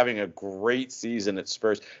critics, just having a great season at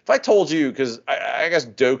Spurs. If I told you, because I guess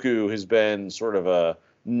Doku has been sort of a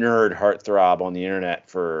nerd heartthrob on the internet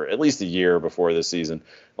for at least a year before this season.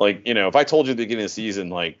 If I told you at the beginning of the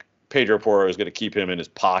season, Pedro Porro is going to keep him in his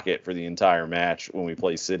pocket for the entire match when we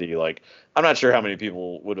play City, I'm not sure how many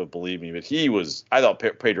people would have believed me, but I thought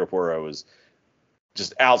Pedro Porro was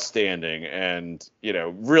just outstanding and,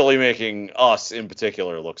 really making us in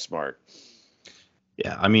particular look smart.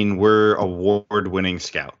 Yeah, I mean, we're award-winning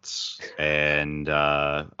scouts, and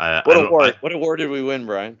what award did we win,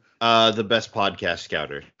 Brian? The best podcast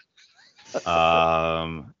scouter.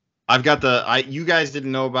 I've got you guys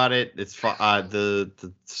didn't know about it. It's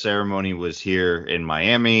the ceremony was here in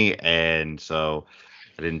Miami, and so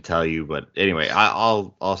I didn't tell you. But anyway,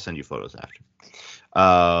 I'll send you photos after.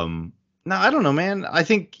 No, I don't know, man. I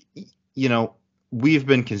think we've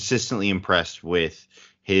been consistently impressed with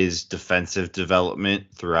his defensive development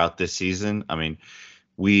throughout this season. I mean,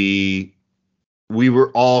 we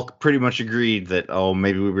were all pretty much agreed that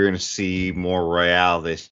maybe we were going to see more Royale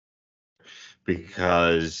this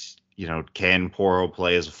because can Porro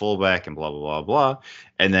play as a fullback and blah blah blah blah,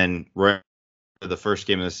 and then the first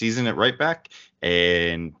game of the season at right back,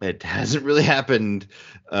 and it hasn't really happened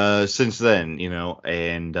since then,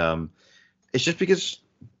 and it's just because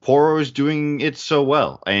Porro is doing it so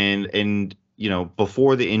well, and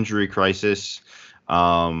before the injury crisis,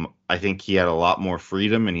 I think he had a lot more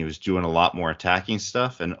freedom and he was doing a lot more attacking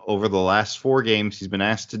stuff. And over the last 4 games, he's been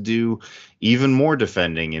asked to do even more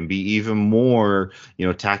defending and be even more,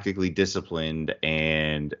 tactically disciplined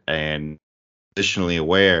and positionally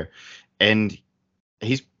aware. And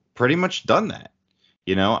he's pretty much done that.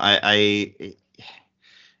 I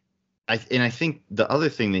think the other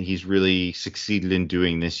thing that he's really succeeded in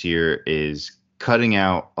doing this year is cutting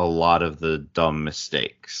out a lot of the dumb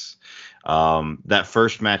mistakes. That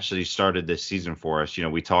first match that he started this season for us,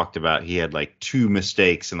 we talked about he had 2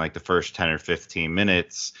 mistakes in the first 10 or 15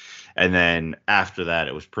 minutes. And then after that,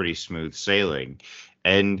 it was pretty smooth sailing.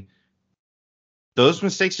 And those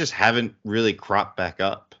mistakes just haven't really cropped back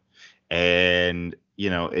up. And,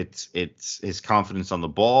 it's his confidence on the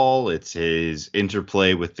ball. It's his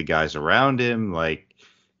interplay with the guys around him. Like,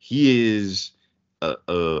 he is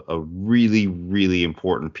a really, really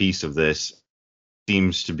important piece of this.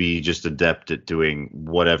 Seems to be just adept at doing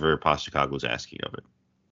whatever Postecoglou's asking of it.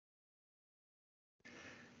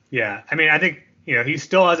 Yeah, I mean, I think he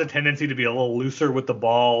still has a tendency to be a little looser with the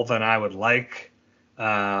ball than I would like,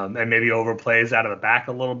 and maybe overplays out of the back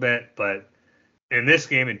a little bit. But in this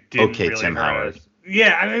game, it didn't really Tim hurt Howard. us.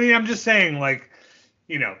 Yeah, I mean, I'm just saying, like,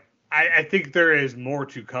 I think there is more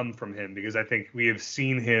to come from him because I think we have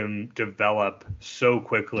seen him develop so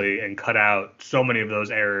quickly and cut out so many of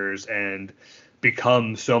those errors and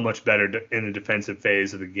become so much better in the defensive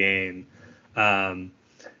phase of the game. And,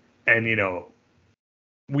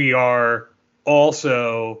 we are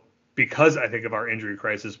also, because I think of our injury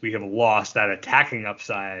crisis, we have lost that attacking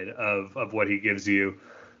upside of what he gives you,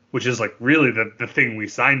 which is like really the thing we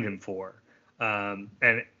signed him for. And,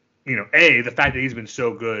 the fact that he's been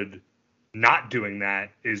so good not doing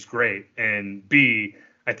that is great. And B,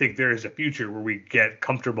 I think there is a future where we get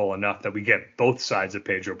comfortable enough that we get both sides of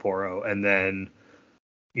Pedro Porro, and then,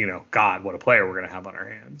 God, what a player we're going to have on our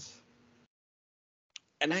hands.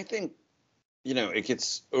 And I think, it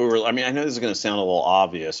gets over. I mean, I know this is going to sound a little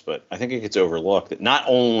obvious, but I think it gets overlooked that not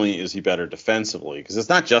only is he better defensively, because it's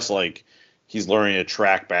not just like he's learning to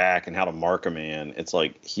track back and how to mark a man. It's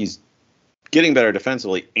like he's getting better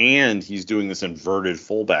defensively, and he's doing this inverted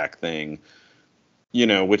fullback thing,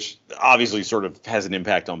 which obviously sort of has an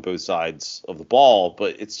impact on both sides of the ball.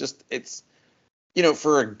 But it's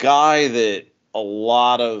for a guy that a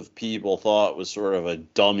lot of people thought was sort of a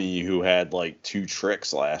dummy who had like 2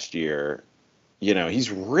 tricks last year,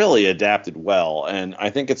 he's really adapted well. And I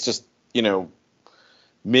think it's just,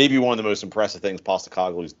 maybe one of the most impressive things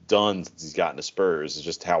Postecoglou's done since he's gotten to Spurs is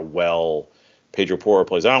just how well Pedro Porro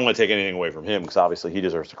plays. I don't want to take anything away from him because obviously he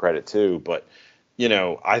deserves the credit too. But,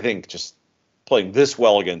 I think just playing this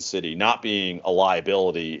well against City, not being a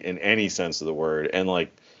liability in any sense of the word, and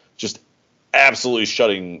like just absolutely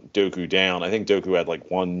shutting Doku down. I think Doku had like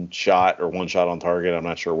one shot on target. I'm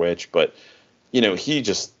not sure which, but, he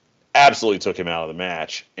just absolutely took him out of the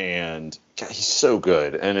match, and God, he's so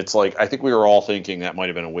good. And it's like, I think we were all thinking that might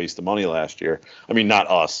have been a waste of money last year. I mean, not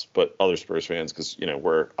us, but other Spurs fans, because,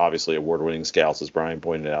 we're obviously award-winning scouts, as Brian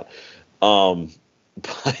pointed out.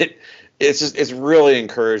 But it's really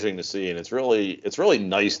encouraging to see, and it's really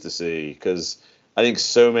nice to see, because I think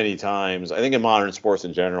so many times, I think in modern sports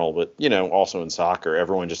in general, but, also in soccer,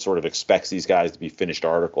 everyone just sort of expects these guys to be finished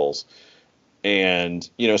articles. And,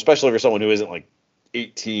 especially for someone who isn't like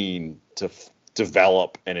 18 to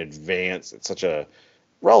develop and advance at such a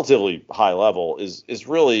relatively high level is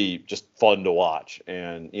really just fun to watch.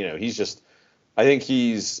 And, he's just, I think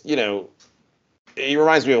he's, he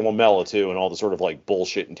reminds me of Lamella too, and all the sort of like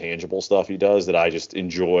bullshit intangible stuff he does that I just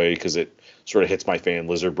enjoy because it sort of hits my fan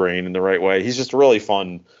lizard brain in the right way. He's just a really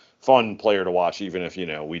fun player to watch, even if,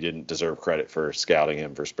 we didn't deserve credit for scouting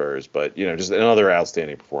him for Spurs. But, just another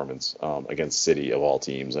outstanding performance against City of all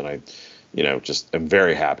teams. And I, just am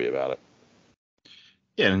very happy about it.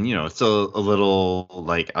 Yeah, and it's a little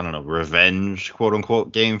like, I don't know, revenge quote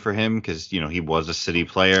unquote game for him because he was a City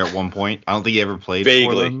player at one point. I don't think he ever played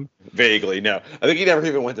for them. Vaguely, no. I think he never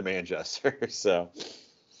even went to Manchester. So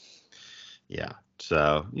yeah,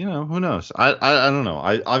 so who knows? I don't know.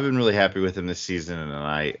 I've been really happy with him this season, and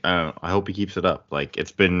I don't know, I hope he keeps it up. Like,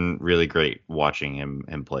 it's been really great watching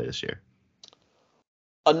him play this year.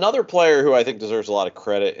 Another player who I think deserves a lot of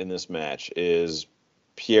credit in this match is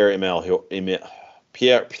Pierre-Emile Højbjerg,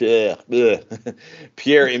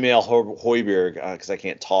 because I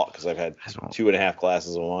can't talk because I've had 2.5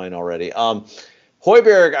 glasses of wine already.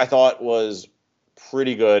 Højbjerg, I thought, was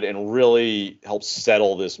pretty good and really helped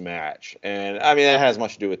settle this match. And, I mean, that has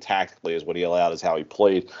much to do with tactically as what he allowed is how he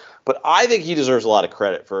played. But I think he deserves a lot of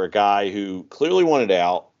credit for a guy who clearly wanted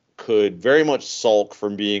out, could very much sulk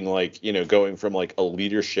from being like, going from like a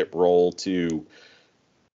leadership role to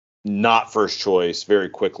not first choice very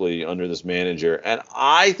quickly under this manager. And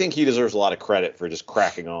I think he deserves a lot of credit for just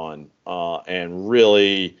cracking on and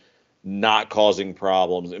really not causing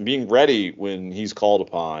problems and being ready when he's called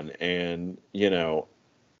upon. And,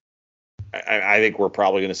 I think we're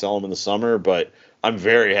probably going to sell him in the summer, but I'm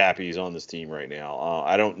very happy he's on this team right now.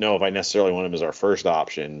 I don't know if I necessarily want him as our first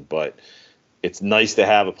option, but it's nice to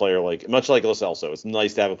have a player like, much like Lo Celso, it's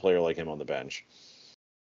nice to have a player like him on the bench.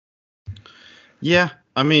 Yeah,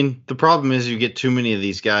 I mean, the problem is you get too many of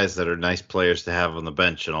these guys that are nice players to have on the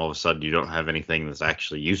bench, and all of a sudden you don't have anything that's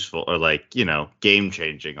actually useful or game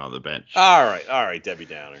changing on the bench. All right, Debbie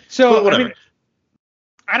Downer. So whatever.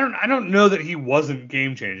 I don't know that he wasn't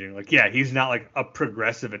game changing. Like, yeah, he's not like a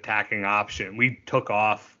progressive attacking option. We took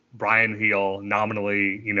off Brian Heel,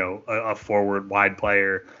 nominally, a forward wide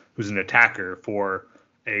player who's an attacker, for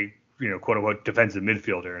a quote unquote defensive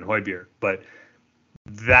midfielder in Højbjerg. But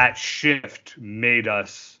that shift made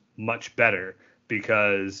us much better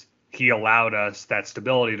because he allowed us that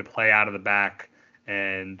stability to play out of the back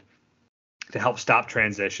and to help stop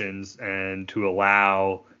transitions and to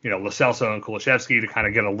allow, Lo Celso and Kulusevski to kind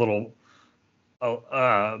of get a little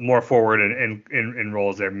more forward in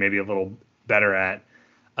roles they're maybe a little better at.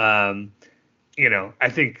 I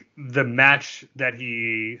think the match that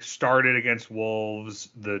he started against Wolves,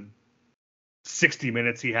 the 60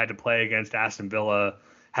 minutes he had to play against Aston Villa,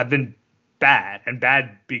 have been bad, and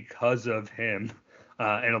bad because of him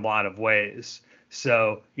in a lot of ways.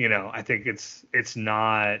 So, I think it's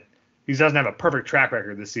not, he doesn't have a perfect track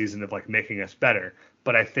record this season of like making us better,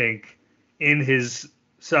 but I think in his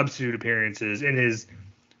substitute appearances,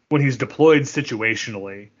 when he's deployed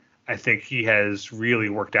situationally, I think he has really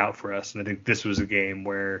worked out for us. And I think this was a game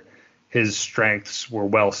where his strengths were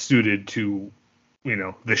well suited to,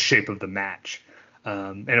 the shape of the match.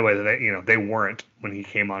 In a way that they weren't when he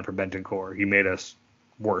came on for Bentancur. He made us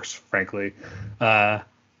worse, frankly.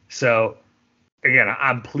 So again,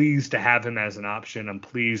 I'm pleased to have him as an option. I'm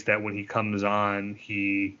pleased that when he comes on,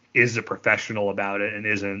 he is a professional about it and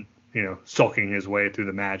isn't, sulking his way through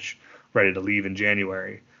the match, ready to leave in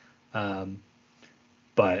January.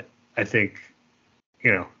 But I think,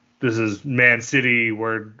 this is Man City.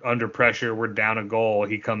 We're under pressure. We're down a goal.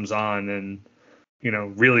 He comes on and,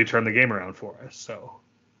 really turned the game around for us. So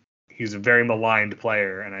he's a very maligned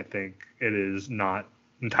player, and I think it is not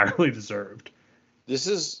entirely deserved. This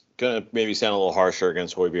is going to maybe sound a little harsher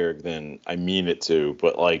against Højbjerg than I mean it to,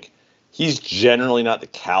 but like, he's generally not the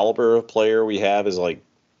caliber of player we have as like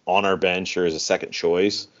on our bench or as a second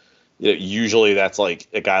choice. Usually that's like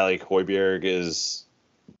a guy like Højbjerg is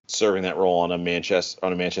serving that role on a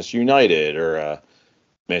Manchester United or a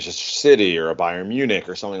Manchester City or a Bayern Munich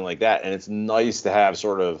or something like that. And it's nice to have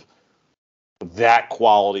sort of that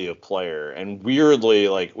quality of player. And weirdly,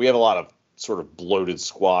 like, we have a lot of sort of bloated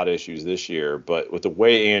squad issues this year, but with the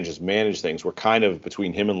way Ange has managed things, we're kind of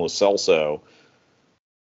between him and Lo Celso,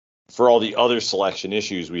 for all the other selection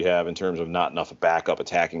issues we have in terms of not enough backup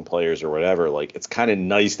attacking players or whatever, like, it's kind of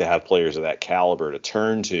nice to have players of that caliber to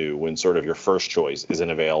turn to when sort of your first choice isn't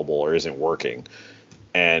available or isn't working.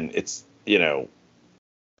 And it's,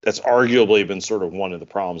 that's arguably been sort of one of the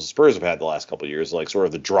problems the Spurs have had the last couple of years, like sort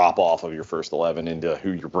of the drop off of your first 11 into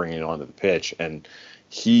who you're bringing onto the pitch. And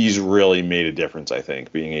he's really made a difference, I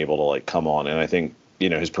think, being able to like come on. And I think,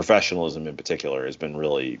 his professionalism in particular has been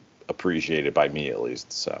really appreciated by me, at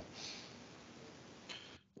least. So.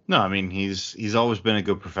 No, I mean, he's always been a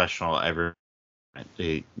good professional.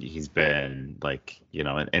 He's been like,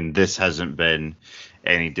 and this hasn't been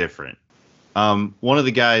any different. One of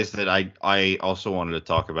the guys that I also wanted to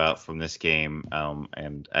talk about from this game,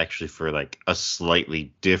 and actually for like a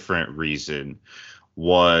slightly different reason,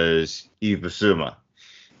 was Yves Bissouma.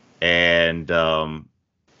 And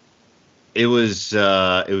it was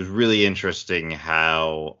really interesting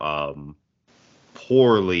how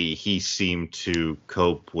poorly he seemed to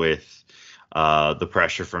cope with the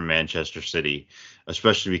pressure from Manchester City,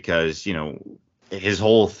 especially because, his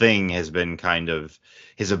whole thing has been kind of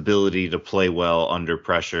his ability to play well under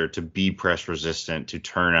pressure, to be press resistant, to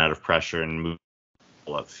turn out of pressure and move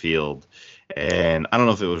upfield. And I don't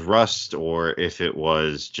know if it was rust or if it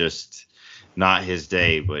was just not his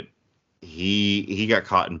day, but he got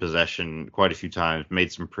caught in possession quite a few times,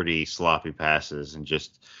 made some pretty sloppy passes, and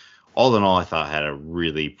just all in all, I thought had a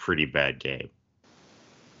really pretty bad game.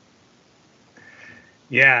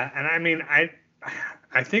 Yeah, and I mean,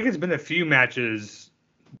 I think it's been a few matches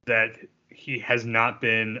that he has not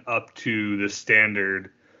been up to the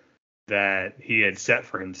standard that he had set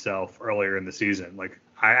for himself earlier in the season. Like,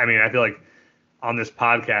 I mean, I feel like on this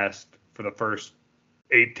podcast for the first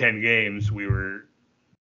 8-10 games, we were,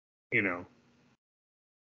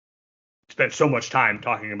 spent so much time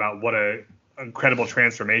talking about what a incredible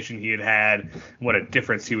transformation he had, what a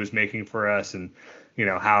difference he was making for us, and,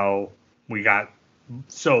 how we got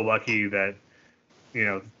so lucky that,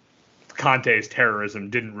 Conte's terrorism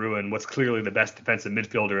didn't ruin what's clearly the best defensive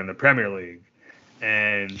midfielder in the Premier League.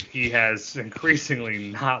 And he has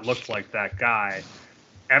increasingly not looked like that guy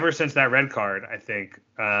ever since that red card, I think.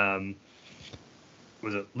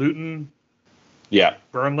 Was it Luton? Yeah.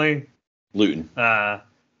 Burnley? Luton. That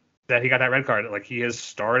he got that red card. Like, he has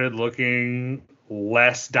started looking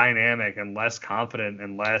less dynamic and less confident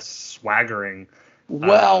and less swaggering.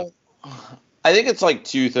 Well, I think it's like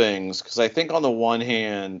two things, because I think on the one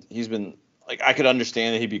hand he's been like, I could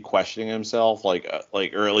understand that he'd be questioning himself, or at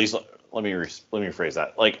least let me rephrase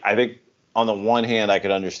that. Like, I think on the one hand I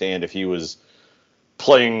could understand if he was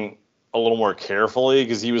playing a little more carefully,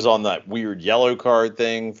 because he was on that weird yellow card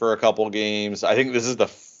thing for a couple games. I think this is the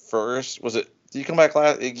first. Was it? Did he come back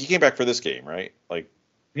last? He came back for this game, right? Like,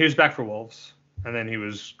 He was back for Wolves, and then he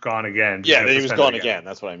was gone again. yeah, then he was gone again.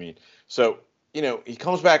 That's what I mean. So, he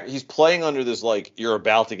comes back. He's playing under this, like, you're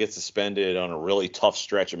about to get suspended on a really tough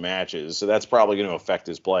stretch of matches. So that's probably going to affect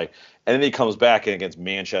his play. And then he comes back against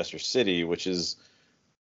Manchester City, which is,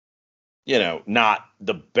 not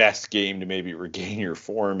the best game to maybe regain your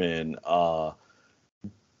form in.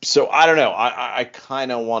 So I don't know. I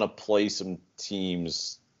kind of want to play some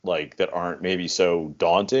teams like that aren't maybe so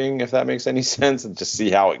daunting, if that makes any sense, and just see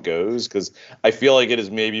how it goes, because I feel like it has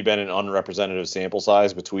maybe been an unrepresentative sample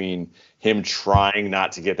size between him trying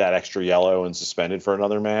not to get that extra yellow and suspended for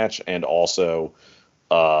another match, and also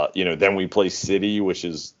then we play City, which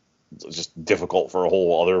is just difficult for a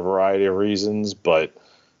whole other variety of reasons. But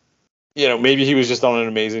maybe he was just on an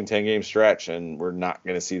amazing 10-game stretch and we're not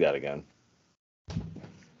going to see that again.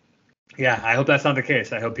 Yeah, I hope that's not the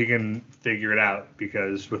case. I hope he can figure it out,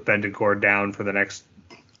 because with Bentancur down for the next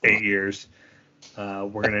 8 years, we're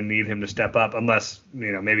going to need him to step up, unless,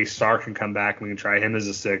 maybe Sarr can come back and we can try him as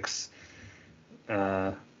a 6.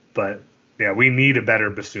 But, yeah, we need a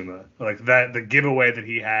better Basuma. Like, the giveaway that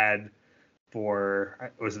he had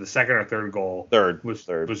for, was it the second or third goal? Third. Was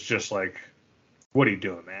just like, what are you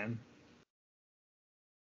doing, man?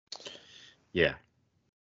 Yeah.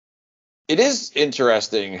 It is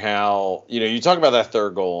interesting how, you talk about that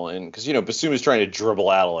third goal, and because, Basuma's trying to dribble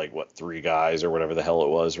out of 3 guys or whatever the hell it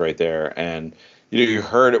was right there. And, we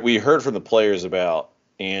heard from the players about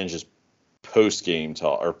Ange's post-game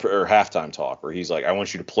talk or halftime talk, where he's like, I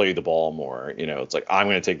want you to play the ball more. It's like, I'm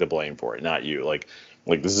going to take the blame for it, not you. Like,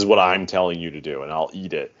 this is what I'm telling you to do and I'll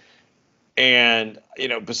eat it. And,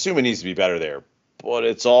 Basuma needs to be better there. But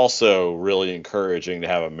it's also really encouraging to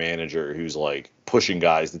have a manager who's pushing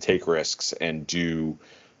guys to take risks and do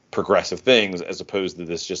progressive things, as opposed to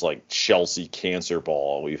this just Chelsea cancer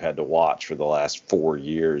ball we've had to watch for the last 4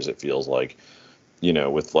 years. It feels like,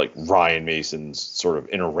 with Ryan Mason's sort of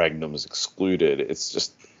interregnums excluded. It's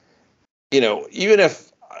just, even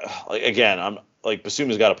if, again, I'm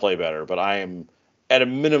Basuma's got to play better, but I am at a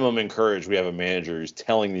minimum encouraged we have a manager who's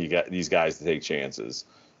telling these guys to take chances.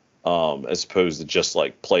 As opposed to just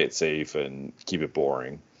play it safe and keep it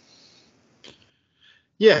boring.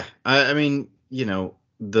 Yeah, I mean,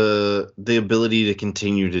 the ability to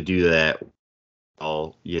continue to do that,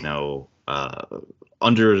 all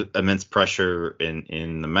under immense pressure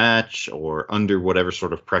in the match, or under whatever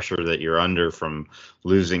sort of pressure that you're under from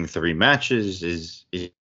losing 3 matches is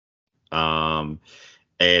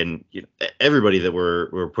and everybody that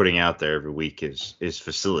we're putting out there every week is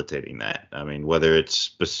facilitating that. I mean, whether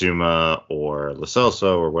it's Basuma or Lo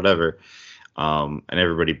Celso or whatever, and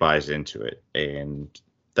everybody buys into it, and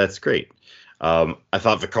that's great. I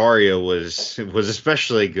thought Vicario was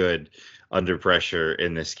especially good under pressure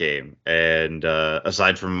in this game, and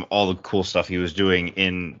aside from all the cool stuff he was doing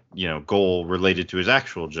in goal related to his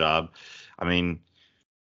actual job, I mean,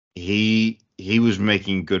 he was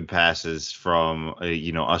making good passes from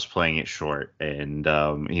us playing it short, and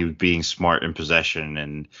he was being smart in possession,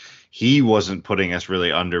 and he wasn't putting us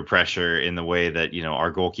really under pressure in the way that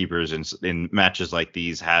our goalkeepers in matches like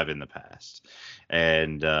these have in the past.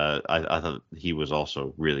 And I thought he was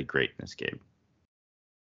also really great in this game.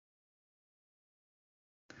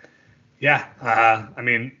 Yeah, I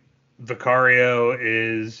mean, Vicario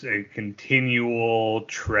is a continual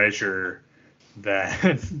treasure that,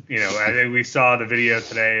 I think we saw the video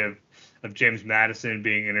today of James Maddison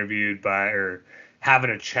being interviewed or having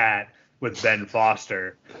a chat with Ben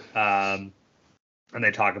Foster. And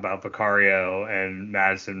they talk about Vicario, and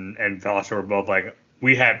Maddison and Foster were both like,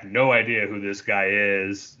 we have no idea who this guy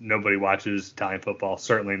is. Nobody watches Italian football,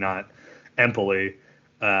 certainly not Empoli.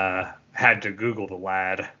 Had to Google the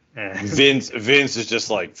lad. Vince is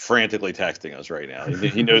just frantically texting us right now.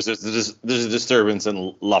 He knows there's a disturbance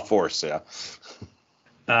in La Force. Yeah.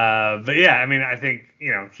 But yeah, I mean, I think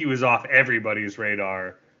he was off everybody's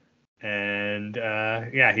radar, and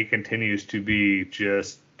he continues to be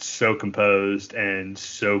just so composed and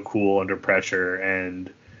so cool under pressure,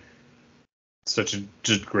 and such a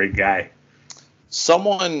just great guy.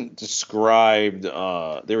 Someone described, they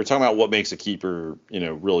were talking about what makes a keeper,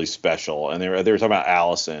 really special. And they were talking about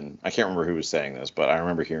Allison. I can't remember who was saying this, but I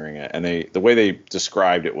remember hearing it. And the way they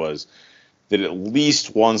described it was that at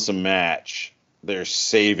least once a match, they're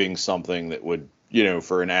saving something that would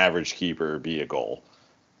for an average keeper, be a goal.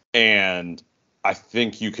 And I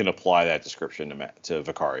think you can apply that description to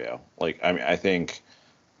Vicario. Like, I mean, I think,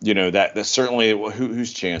 that certainly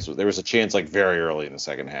whose chance was there was a chance like very early in the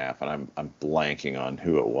second half, and I'm blanking on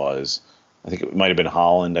who it was. I think it might have been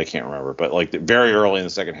Holland. I can't remember, but like very early in the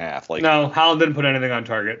second half, like no, Holland didn't put anything on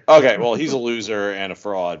target. Okay, well he's a loser and a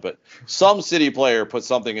fraud, but some City player put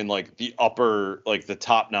something in like the upper, like the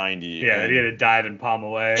top 90. Yeah, he had a dive and palm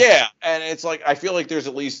away. Yeah, and it's like I feel like there's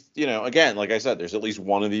at least again, like I said, there's at least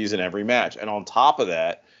one of these in every match, and on top of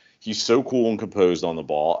that, he's so cool and composed on the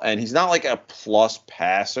ball, and he's not like a plus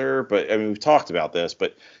passer, but I mean we've talked about this,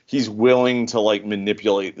 but he's willing to like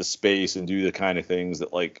manipulate the space and do the kind of things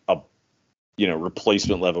that like a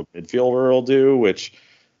replacement level midfielder will do, which,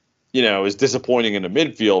 is disappointing in a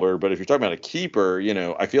midfielder. But if you're talking about a keeper,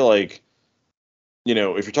 I feel like, if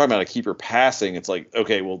you're talking about a keeper passing, it's like,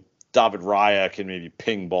 okay, well, David Raya can maybe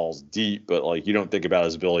ping balls deep, but like you don't think about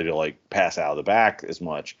his ability to like pass out of the back as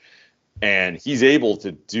much. And he's able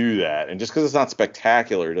to do that. And just because it's not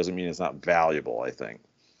spectacular doesn't mean it's not valuable, I think.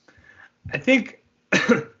 I think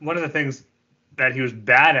one of the things that he was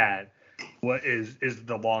bad at is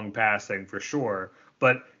the long passing for sure,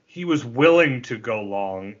 but he was willing to go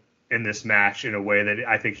long in this match in a way that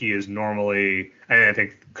I think he is normally, and I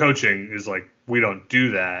think coaching is like, we don't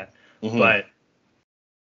do that, but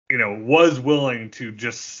was willing to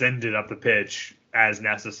just send it up the pitch as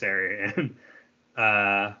necessary. And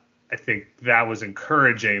I think that was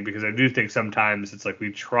encouraging, because I do think sometimes it's like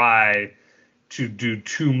we try to do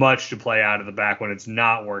too much to play out of the back when it's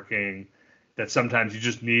not working, that sometimes you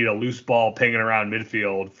just need a loose ball pinging around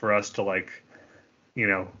midfield for us to like,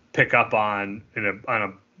 pick up on a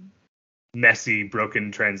messy,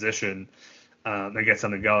 broken transition and get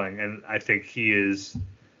something going. And I think he is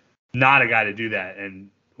not a guy to do that, and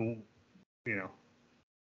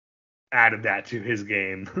added that to his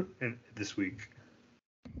game this week.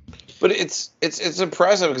 But it's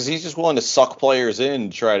impressive because he's just willing to suck players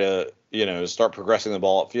in, try to start progressing the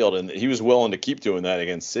ball upfield, and he was willing to keep doing that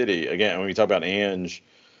against City. Again, when we talk about Ange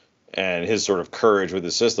and his sort of courage with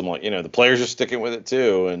the system, like the players are sticking with it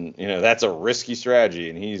too, and that's a risky strategy,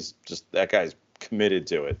 and that guy's committed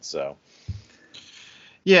to it. So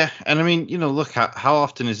yeah, and I mean, look, how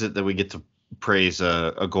often is it that we get to praise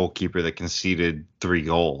a goalkeeper that conceded 3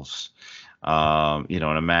 goals, in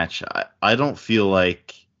a match? I don't feel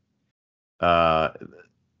like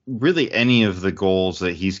really any of the goals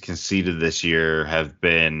that he's conceded this year have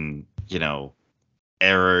been,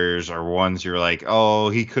 errors or ones you're like, oh,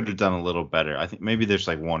 he could have done a little better. I think maybe there's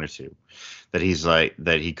like 1 or 2 that he's like,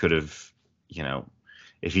 that he could have,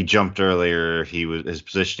 if he jumped earlier, his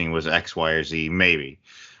positioning was X, Y, or Z, maybe.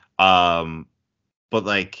 But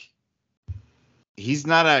like, he's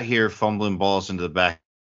not out here fumbling balls into the back.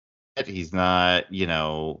 He's not,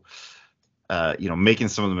 making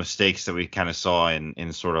some of the mistakes that we kind of saw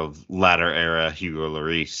in sort of latter era Hugo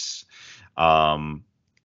Lloris.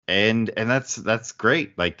 And that's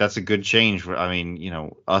great. Like, that's a good change. I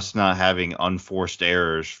mean, us not having unforced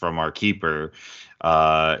errors from our keeper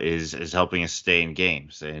is helping us stay in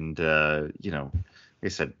games. And, like I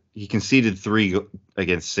said, he conceded 3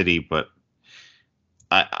 against City, but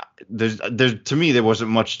there's to me, there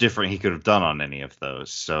wasn't much different he could have done on any of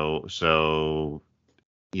those. So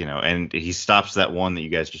and he stops that one that you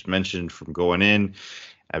guys just mentioned from going in.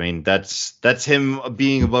 I mean, that's him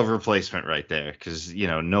being above replacement right there, because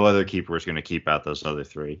no other keeper is going to keep out those other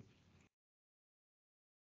 3.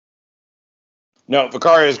 No,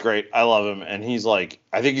 Vicario is great. I love him, and he's like,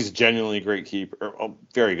 I think he's a genuinely great keeper, a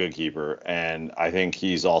very good keeper, and I think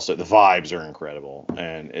he's also, the vibes are incredible,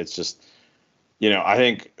 and it's just, I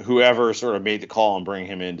think whoever sort of made the call and bring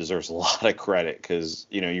him in deserves a lot of credit, because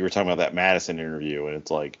you were talking about that Madison interview, and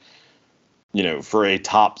it's like, for a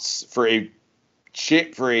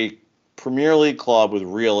Premier League club with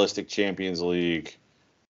realistic Champions League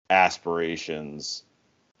aspirations,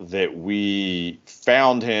 that we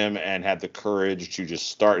found him and had the courage to just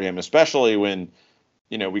start him, especially when,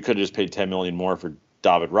 we could have just paid $10 million more for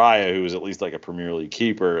David Raya, who was at least like a Premier League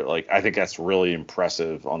keeper. Like, I think that's really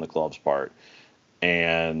impressive on the club's part,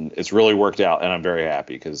 and it's really worked out, and I'm very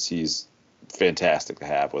happy because he's fantastic to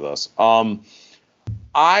have with us.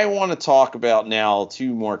 I want to talk about now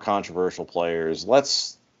 2 more controversial players.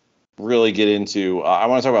 Let's really get into, I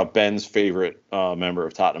want to talk about Ben's favorite member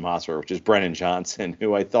of Tottenham Hotspur, which is Brennan Johnson,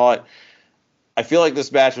 who I feel like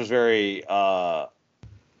this match was very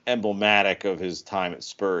emblematic of his time at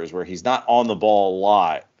Spurs, where he's not on the ball a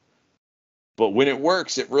lot, but when it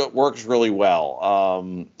works, works really well.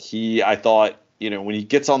 I thought, when he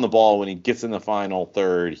gets on the ball, when he gets in the final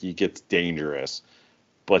third, he gets dangerous.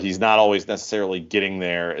 but he's not always necessarily getting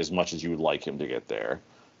there as much as you would like him to get there.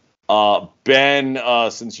 Ben,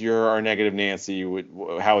 since you're our negative Nancy,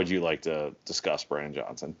 how would you like to discuss Brandon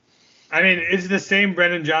Johnson? I mean, it's the same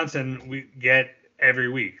Brendan Johnson we get every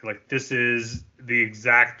week. Like, this is the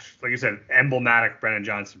exact, like you said, emblematic Brendan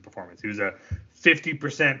Johnson performance. He was a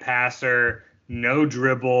 50% passer, no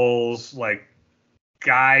dribbles, like,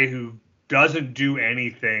 guy who doesn't do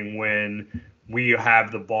anything when we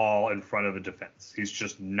have the ball in front of a defense. He's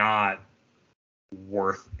just not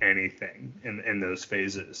worth anything in those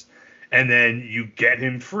phases. And then you get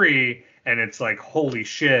him free, and it's like, holy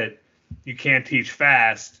shit, you can't teach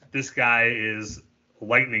fast. This guy is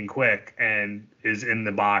lightning quick and is in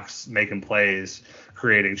the box making plays,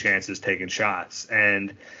 creating chances, taking shots.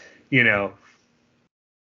 And, you know,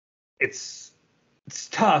 it's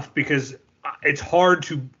tough because it's hard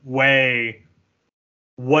to weigh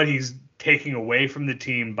what he's taking away from the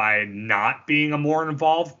team by not being a more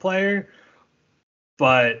involved player.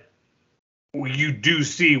 But you do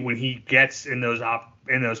see when he gets in those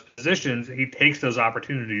positions, he takes those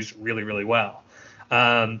opportunities really, really well.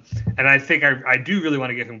 And I think I do really want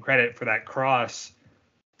to give him credit for that cross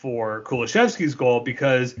for Kulishevsky's goal,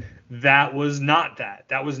 because that was not that.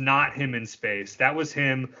 That was not him in space. That was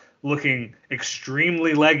him looking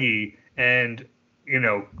extremely leggy and, you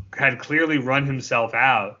know, had clearly run himself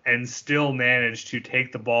out and still managed to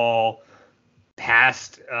take the ball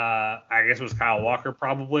past, I guess it was Kyle Walker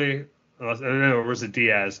probably, or was it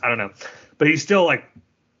Diaz? I don't know. But he's still like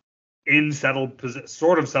in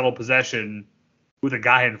sort of settled possession with a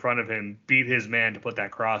guy in front of him, beat his man to put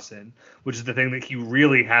that cross in, which is the thing that he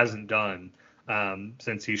really hasn't done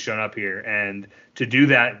since he's shown up here. And to do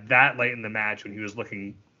that late in the match when he was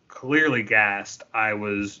looking clearly gassed, I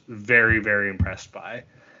was very, very impressed by.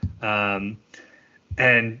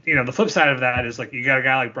 And, you know, the flip side of that is, like, you got a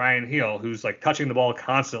guy like Brian Heel who's, like, touching the ball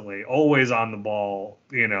constantly, always on the ball,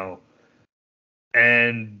 you know,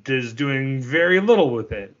 and is doing very little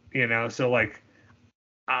with it, you know. So, like,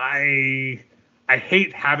 I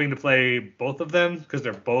hate having to play both of them because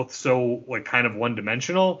they're both so, like, kind of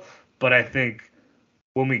one-dimensional. But I think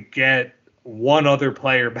when we get one other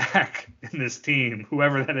player back in this team,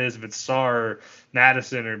 whoever that is, if it's Sarr,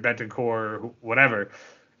 Madison, or Betancourt, or whatever,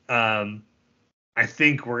 I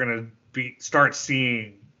think we're going to start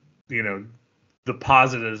seeing, you know, the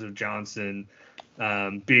positives of Johnson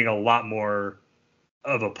being a lot more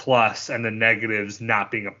of a plus and the negatives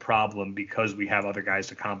not being a problem because we have other guys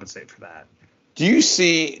to compensate for that. Do you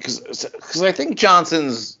see, because I think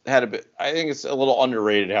Johnson's had a bit, I think it's a little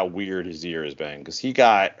underrated how weird his year has been, because he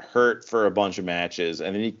got hurt for a bunch of matches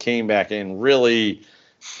and then he came back in really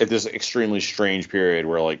at this extremely strange period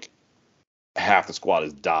where, like, half the squad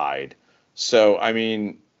has died. So, I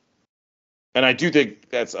mean, and I do think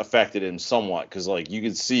that's affected him somewhat because, like, you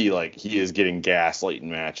can see, like, he is getting gassed late in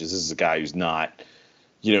matches. This is a guy who's not,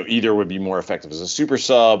 you know, either would be more effective as a super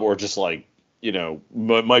sub or just, like, you know,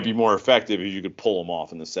 might be more effective if you could pull him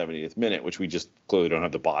off in the 70th minute, which we just clearly don't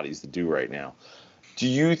have the bodies to do right now. Do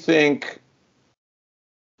you think,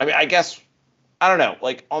 I mean, I guess, I don't know.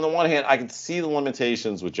 Like, on the one hand, I can see the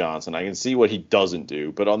limitations with Johnson. I can see what he doesn't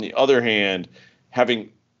do. But on the other hand,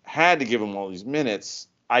 having had to give him all these minutes,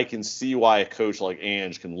 I can see why a coach like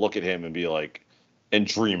Ange can look at him and be like, and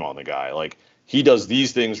dream on the guy. Like, he does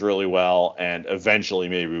these things really well, and eventually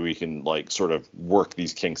maybe we can, like, sort of work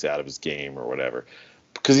these kinks out of his game or whatever.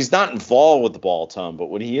 Because he's not involved with the ball a ton, but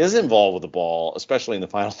when he is involved with the ball, especially in the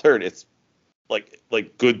final third, it's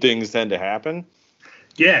like good things tend to happen.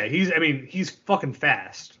 Yeah, he's fucking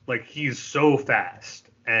fast. Like, he's so fast.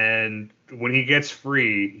 And when he gets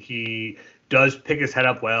free, he does pick his head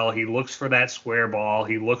up well. He looks for that square ball.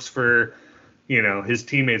 He looks for, you know, his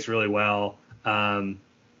teammates really well.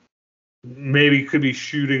 Maybe could be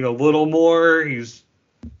shooting a little more.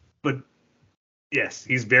 But yes,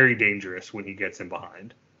 he's very dangerous when he gets in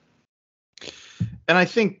behind. And I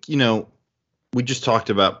think, you know, we just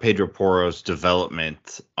talked about Pedro Porro's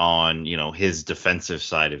development on, you know, his defensive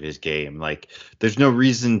side of his game. Like, there's no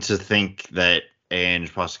reason to think that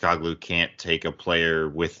Ange Postecoglou can't take a player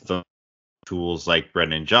with the tools like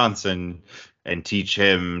Brendan Johnson and teach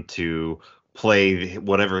him to play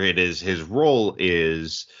whatever it is his role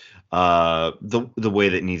is the way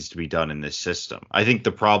that needs to be done in this system. I think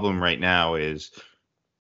the problem right now is,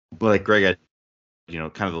 like Greg had, you know,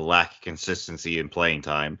 kind of the lack of consistency in playing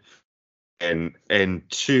time. And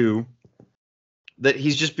two, that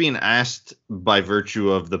he's just being asked by virtue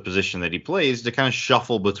of the position that he plays to kind of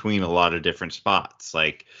shuffle between a lot of different spots.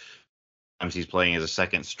 Like, sometimes he's playing as a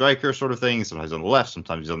second striker sort of thing, sometimes on the left,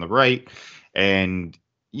 sometimes he's on the right. And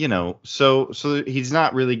so he's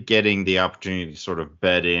not really getting the opportunity to sort of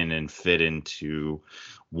bed in and fit into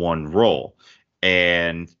one role.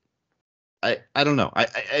 And I don't know.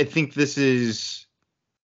 I think this isn't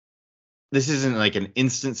like an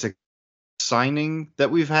instant signing that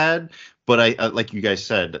we've had, but I like you guys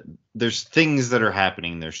said, there's things that are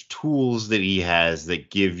happening. There's tools that he has that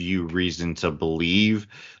give you reason to believe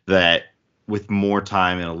that with more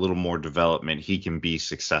time and a little more development, he can be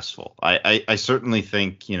successful. I certainly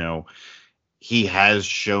think, he has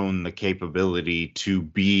shown the capability to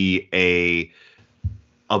be a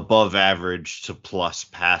above average to plus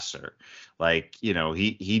passer. Like,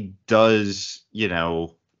 he does,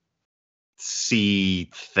 see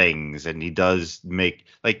things, and he does make,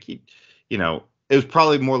 like, it was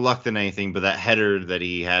probably more luck than anything, but that header that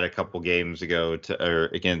he had a couple games ago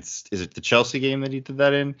against, is it the Chelsea game that he did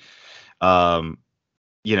that in?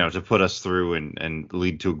 To put us through and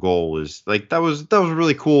lead to a goal was like, that was a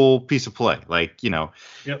really cool piece of play. Like,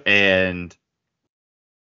 Yep. And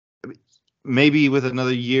maybe with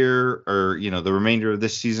another year or, the remainder of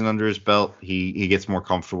this season under his belt, he gets more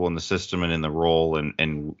comfortable in the system and in the role,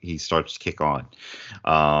 and he starts to kick on.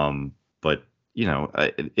 But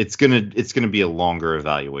it's gonna be a longer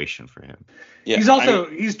evaluation for him. Yeah,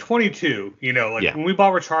 he's 22. When we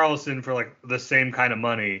bought Richarlison for like the same kind of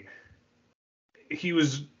money, he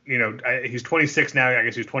was, he's 26 now. I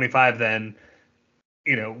guess he was 25 then.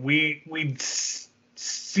 We'd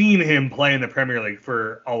seen him play in the Premier League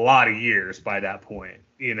for a lot of years by that point.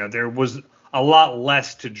 There was a lot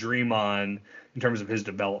less to dream on in terms of his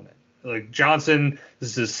development. Like Johnson, this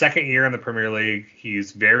is his second year in the Premier League.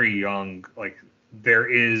 He's very young. Like, there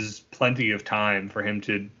is plenty of time for him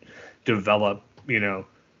to develop,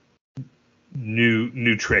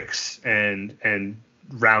 new tricks and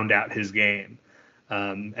round out his game.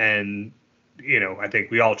 I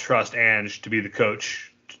think we all trust Ange to be the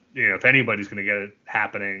coach. If anybody's going to get it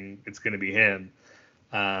happening, it's going to be him.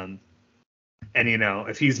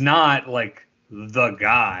 If he's not like the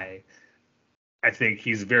guy, I think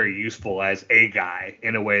he's very useful as a guy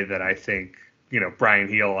in a way that I think, Brian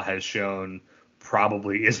Heel has shown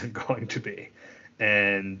probably isn't going to be.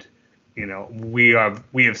 And, we have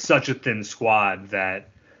such a thin squad that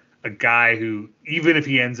a guy who, even if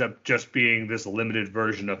he ends up just being this limited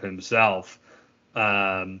version of himself,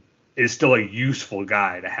 is still a useful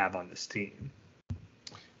guy to have on this team.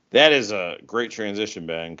 That is a great transition,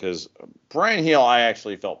 Ben, because Brian Heel I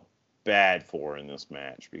actually felt bad for in this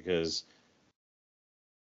match because,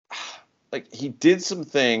 like, he did some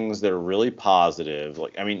things that are really positive.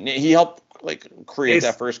 Like, I mean, he helped create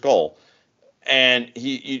that first goal, and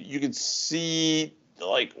you could see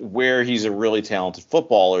like where he's a really talented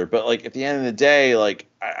footballer. But like at the end of the day, like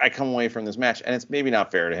I come away from this match, and it's maybe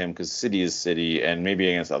not fair to him because City is City, and maybe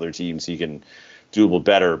against other teams he can do a little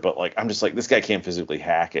better. But like I'm just like, this guy can't physically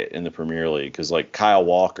hack it in the Premier League because like Kyle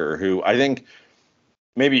Walker, who I think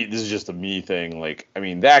maybe this is just a me thing. Like, I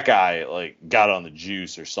mean, that guy like got on the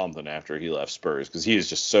juice or something after he left Spurs because he is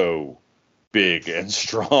just so big and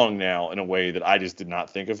strong now in a way that I just did not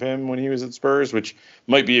think of him when he was at Spurs, which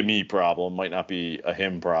might be a me problem, might not be a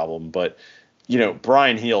him problem. But,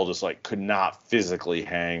 Brian Heel just like could not physically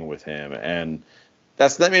hang with him. And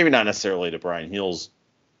that maybe not necessarily to Brian Heel's,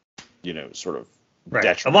 sort of right.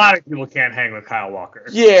 detriment. A lot of people can't hang with Kyle Walker.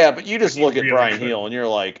 Yeah, but you just look at really Brian could. Heel and you're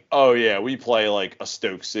like, oh yeah, we play like a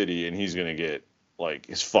Stoke City and he's going to get like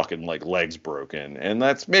his fucking like legs broken. And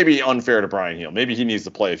that's maybe unfair to Brian Heel. Maybe he needs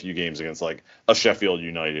to play a few games against like a Sheffield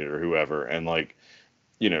United or whoever and like,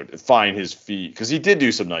 find his feet, because he did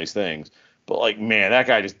do some nice things. But like, man, that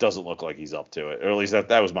guy just doesn't look like he's up to it. Or at least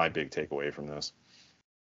that was my big takeaway from this.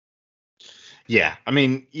 Yeah, I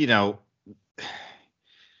mean,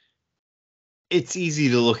 it's easy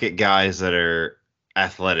to look at guys that are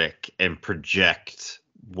athletic and project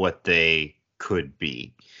what they could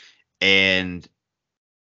be. And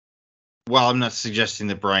while I'm not suggesting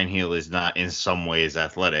that Brian Heel is not in some ways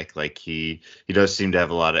athletic, like he does seem to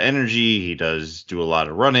have a lot of energy, he does do a lot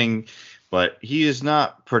of running, but he is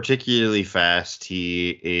not particularly fast.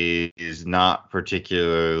 He is not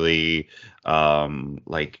particularly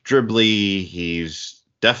like dribbly. He's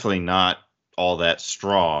definitely not all that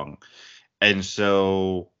strong. And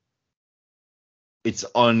so it's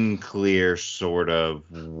unclear sort of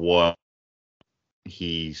what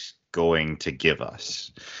he's going to give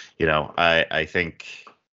us. I think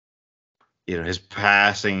his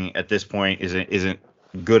passing at this point isn't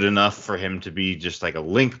good enough for him to be just like a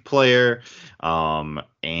link player,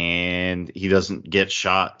 and he doesn't get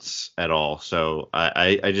shots at all. So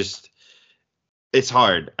I just, it's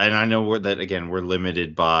hard, and I know we're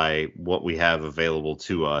limited by what we have available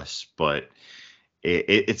to us, but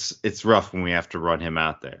it's rough when we have to run him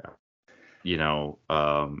out there,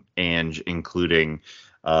 and including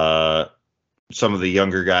some of the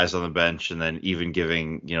younger guys on the bench, and then even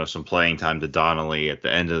giving some playing time to Donnelly at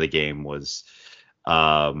the end of the game was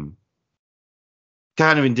kind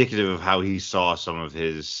of indicative of how he saw some of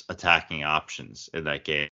his attacking options in that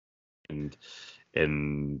game,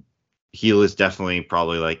 and Heel is definitely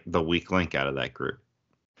probably like the weak link out of that group.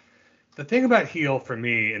 The thing about Heel for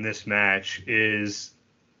me in this match is,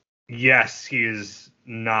 yes, he is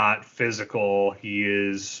not physical. He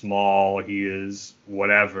is small. He is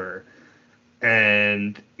whatever.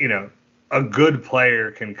 And, a good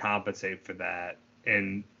player can compensate for that.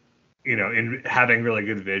 And, in having really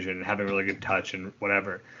good vision, having really good touch and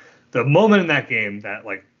whatever. The moment in that game that,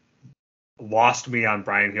 lost me on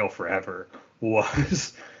Brian Heel forever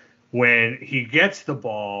was when he gets the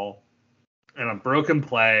ball and a broken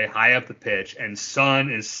play high up the pitch, and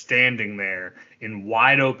Son is standing there in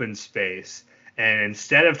wide open space. And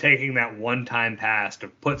instead of taking that one-time pass to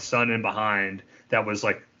put Son in behind, that was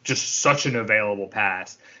just such an available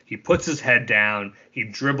pass, he puts his head down, he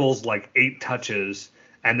dribbles 8 touches,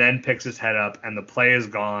 and then picks his head up, and the play is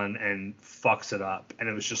gone and fucks it up. And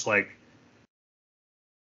it was just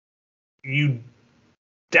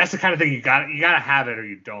that's the kind of thing you gotta have it or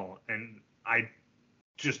you don't. And I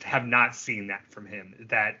just have not seen that from him,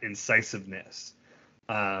 that incisiveness.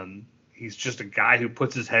 He's just a guy who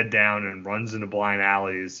puts his head down and runs into blind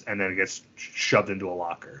alleys and then gets shoved into a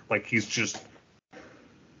locker. He's just,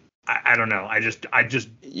 I don't know. I just,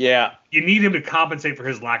 yeah. You need him to compensate for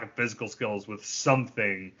his lack of physical skills with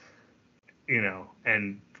something,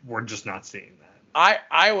 and we're just not seeing that.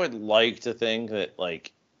 I would like to think that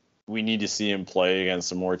we need to see him play against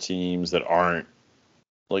some more teams that aren't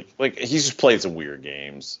he's just played some weird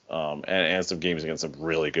games, and some games against some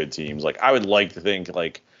really good teams. I would like to think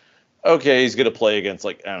okay, he's gonna play against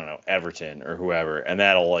I don't know, Everton or whoever, and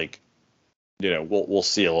that'll we'll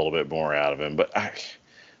see a little bit more out of him. But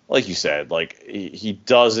like you said, he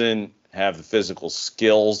doesn't have the physical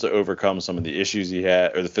skills to overcome some of the issues he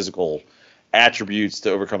had, or the physical attributes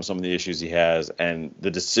to overcome some of the issues he has, and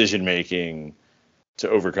the decision making to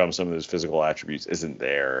overcome some of those physical attributes isn't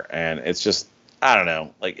there. And it's just, I don't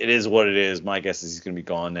know. It is what it is. My guess is he's going to be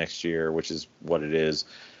gone next year, which is what it is.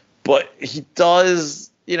 But he does,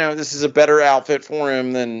 this is a better outfit for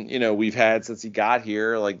him than, we've had since he got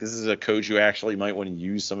here. This is a coach who actually might want to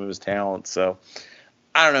use some of his talent. So,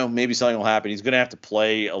 I don't know. Maybe something will happen. He's going to have to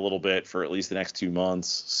play a little bit for at least the next 2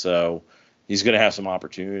 months. So, he's going to have some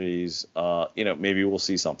opportunities. Maybe we'll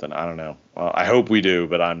see something. I don't know. I hope we do,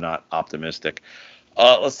 but I'm not optimistic.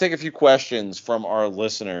 Let's take a few questions from our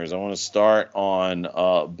listeners. I want to start on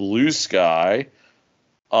Blue Sky.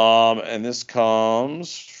 And this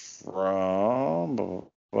comes from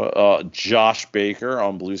Josh Baker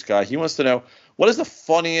on Blue Sky. He wants to know, what is the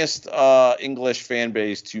funniest English fan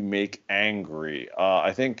base to make angry?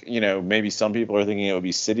 I think, maybe some people are thinking it would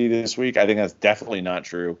be City this week. I think that's definitely not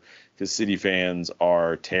true, because City fans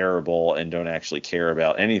are terrible and don't actually care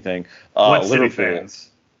about anything. What Liverpool City fans?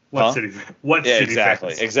 What City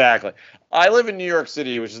fans? Exactly. I live in New York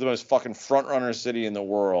City, which is the most fucking front-runner city in the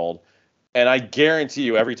world. And I guarantee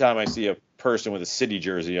you, every time I see a person with a City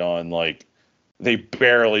jersey on, they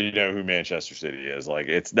barely know who Manchester City is.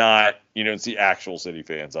 It's not, you don't see actual City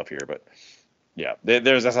fans up here. But, yeah,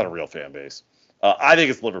 that's not a real fan base. I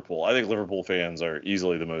think it's Liverpool. I think Liverpool fans are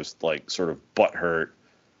easily the most, sort of butthurt,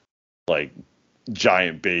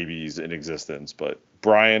 giant babies in existence. But,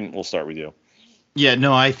 Brian, we'll start with you. Yeah,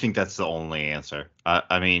 no, I think that's the only answer.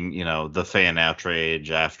 I mean, the fan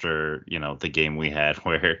outrage after, the game we had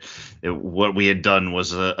where what we had done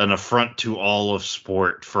was an affront to all of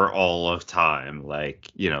sport for all of time.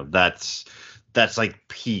 That's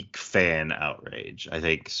peak fan outrage, I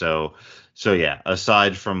think. So yeah,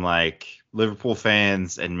 aside from Liverpool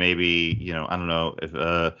fans and maybe, I don't know if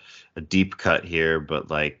a deep cut here,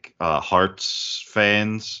 but Hearts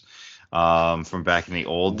fans. From back in the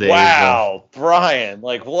old days. Wow, Brian,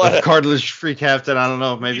 what? Cartilage-free captain. I don't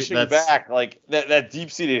know. Maybe that's back, that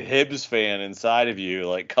deep-seated Hibs fan inside of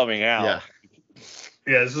you, coming out.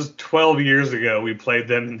 Yeah, this was 12 years ago. We played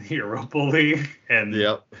them in the Europa League, and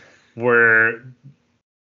yep, we're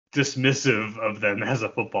dismissive of them as a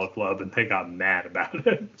football club, and they got mad about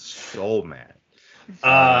it. So mad.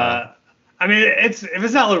 I mean, if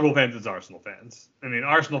it's not Liverpool fans, it's Arsenal fans. I mean,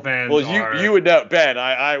 Arsenal fans. Well, you would know, Ben.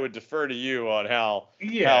 I would defer to you on how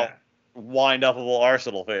wind-upable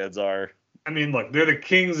Arsenal fans are. I mean, look, they're the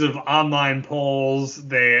kings of online polls.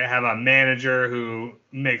 They have a manager who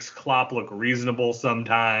makes Klopp look reasonable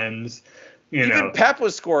sometimes. Even Pep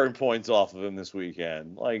was scoring points off of him this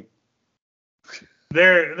weekend.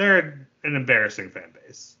 They're an embarrassing fan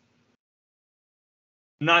base.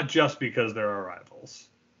 Not just because they're our rivals.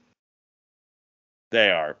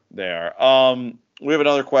 They are. We have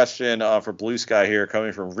another question for Blue Sky here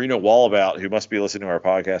coming from Reno Wallabout, who must be listening to our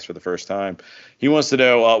podcast for the first time. He wants to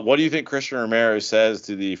know, what do you think Christian Romero says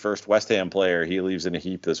to the first West Ham player he leaves in a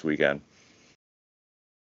heap this weekend?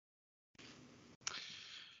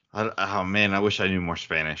 Oh man, I wish I knew more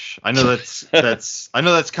Spanish. I know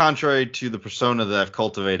that's contrary to the persona that I've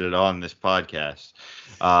cultivated on this podcast.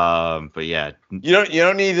 But yeah, you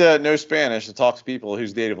don't need to know Spanish to talk to people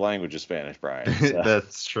whose native language is Spanish, Brian. So.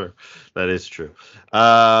 That's true. That is true.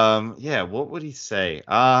 Yeah, what would he say?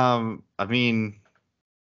 I mean,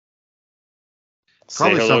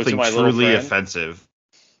 probably something truly offensive.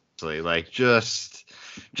 Like just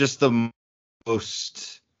the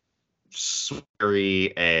most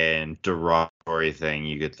sweary and derogatory thing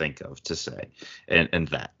you could think of to say, and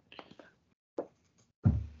that.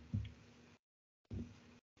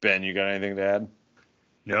 Ben, you got anything to add?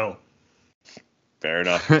 No. Fair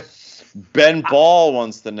enough. Ben Ball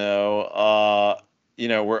wants to know,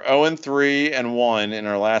 we're 0-3-1 in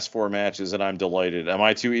our last 4 matches, and I'm delighted. Am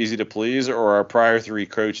I too easy to please, or are our prior 3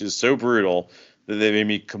 coaches so brutal that they made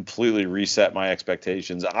me completely reset my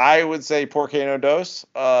expectations? I would say porque no dos.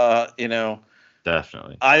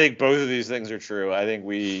 Definitely. I think both of these things are true. I think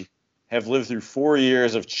we have lived through 4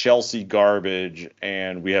 years of Chelsea garbage,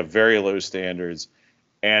 and we have very low standards.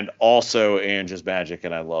 And also, Ange is magic,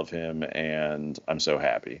 and I love him, and I'm so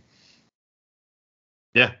happy.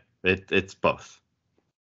 Yeah, it's both.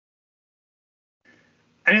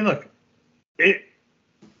 I mean, look,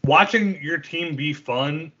 watching your team be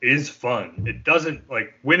fun is fun. It doesn't,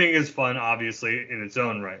 winning is fun, obviously, in its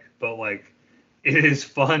own right. But, it is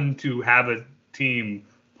fun to have a team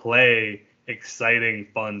play exciting,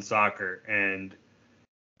 fun soccer. And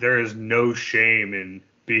there is no shame in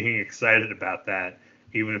being excited about that,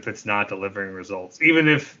 even if it's not delivering results. Even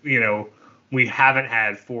if, we haven't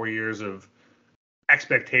had 4 years of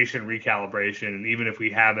expectation recalibration, and even if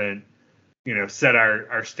we haven't, set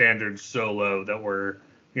our standards so low that we're,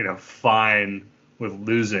 fine with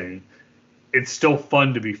losing, it's still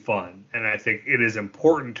fun to be fun. And I think it is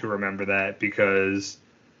important to remember that, because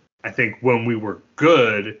I think when we were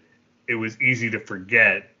good, it was easy to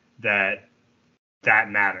forget that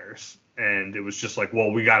matters. And it was just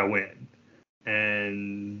well, we got to win.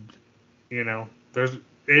 And, it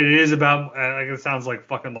is about, it sounds like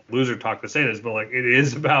fucking loser talk to say this, but it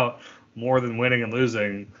is about more than winning and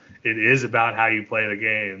losing. It is about how you play the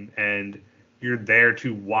game, and you're there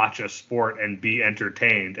to watch a sport and be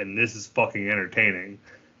entertained, and this is fucking entertaining.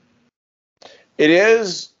 It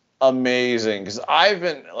is amazing, because I've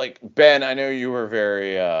been, Ben, I know you were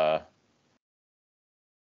very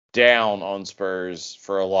down on Spurs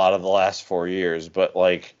for a lot of the last 4 years, but,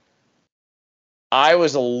 I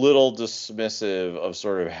was a little dismissive of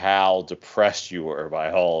sort of how depressed you were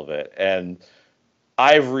by all of it. And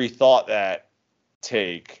I've rethought that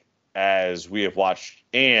take as we have watched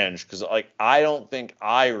Ange, because I don't think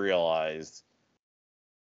I realized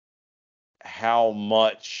how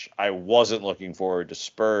much I wasn't looking forward to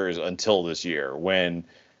Spurs until this year, when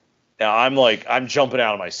now I'm jumping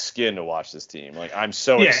out of my skin to watch this team. I'm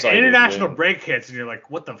so excited. International break hits and you're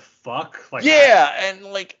like, what the fuck?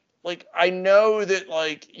 I know that,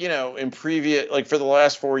 in previous, for the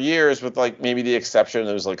last 4 years, with, maybe the exception of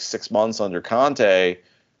those, 6 months under Conte,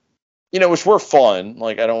 which were fun.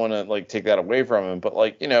 I don't want to, take that away from him. But,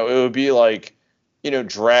 it would be,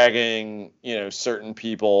 dragging, certain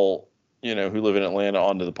people, who live in Atlanta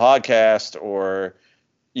onto the podcast, or,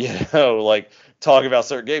 talk about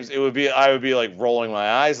certain games. I would be, rolling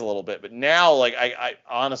my eyes a little bit. But now, I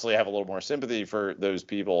honestly have a little more sympathy for those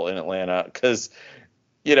people in Atlanta, because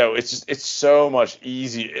it's so much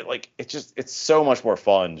easier. It's so much more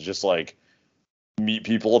fun to just meet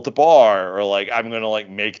people at the bar, or I'm going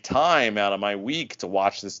to make time out of my week to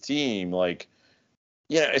watch this team.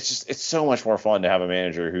 It's so much more fun to have a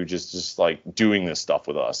manager who just doing this stuff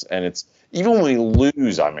with us. And it's, even when we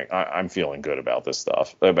lose, I'm feeling good about this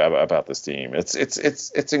stuff, about this team.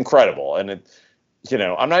 It's incredible. And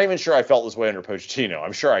I'm not even sure I felt this way under Pochettino.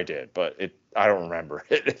 I'm sure I did, but I don't remember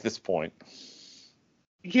it at this point.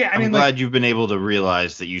 Yeah, I'm glad you've been able to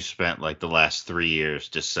realize that you spent the last 3 years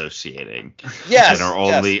dissociating. Yes,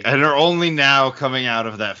 and are only now coming out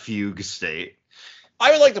of that fugue state.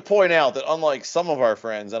 I would like to point out that, unlike some of our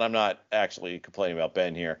friends, and I'm not actually complaining about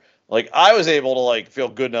Ben here, I was able to feel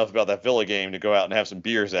good enough about that Villa game to go out and have some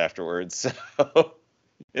beers afterwards. So,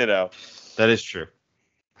 that is true.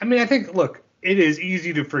 I mean, I think, look, it is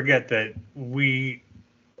easy to forget that we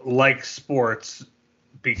like sports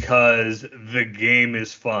because the game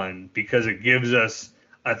is fun, because it gives us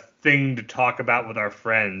a thing to talk about with our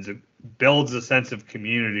friends. It builds a sense of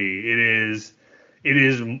community. It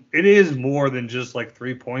is more than just like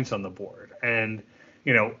 3 points on the board. And,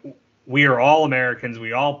 we are all Americans.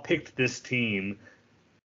 We all picked this team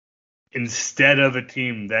instead of a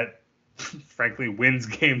team that frankly wins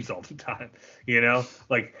games all the time.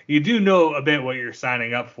 Like you do know a bit what you're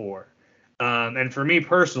signing up for. And for me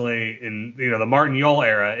personally, in the Martin Yule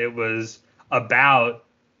era, it was about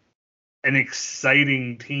an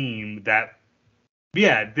exciting team that,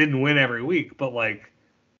 didn't win every week, but like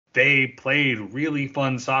they played really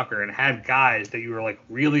fun soccer and had guys that you were like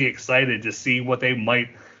really excited to see what they might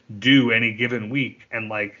do any given week. And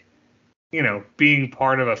like, being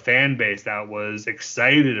part of a fan base that was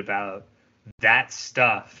excited about that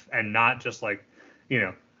stuff and not just like,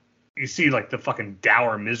 you see like the fucking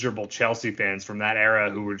dour, miserable Chelsea fans from that era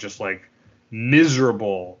who were just like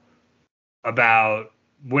miserable about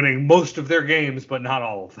winning most of their games, but not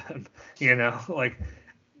all of them. Like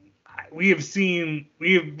we have been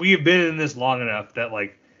in this long enough that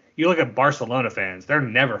like you look at Barcelona fans, they're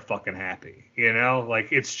never fucking happy.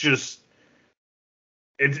 Like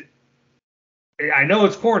I know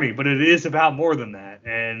it's corny, but it is about more than that.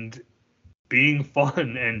 And being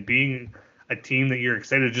fun and being a team that you're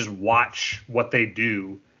excited to just watch what they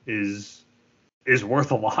do is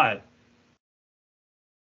worth a lot.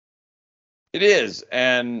 It is.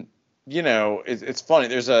 And, it's funny.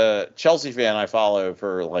 There's a Chelsea fan I follow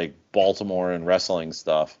for like Baltimore and wrestling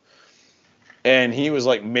stuff. And he was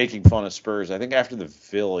like making fun of Spurs. I think after the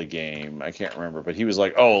Villa game, I can't remember, but he was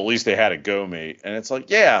like, "Oh, at least they had a go, mate." And it's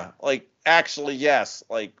like, yeah, like actually, yes.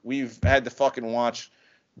 Like we've had to fucking watch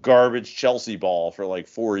garbage Chelsea ball for like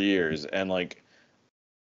 4 years. And like,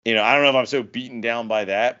 I don't know if I'm so beaten down by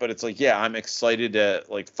that, but it's like, yeah, I'm excited to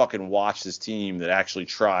like fucking watch this team that actually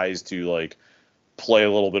tries to like play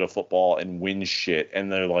a little bit of football and win shit.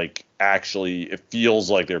 And they're like, actually, it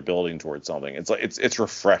feels like they're building towards something. It's like, it's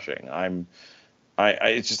refreshing.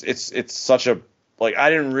 It's such a, like,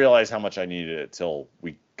 I didn't realize how much I needed it till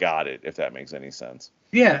we got it, if that makes any sense.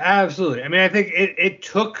 Yeah, absolutely. I mean, I think it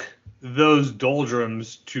took those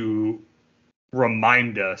doldrums to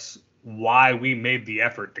remind us why we made the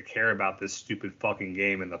effort to care about this stupid fucking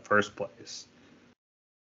game in the first place.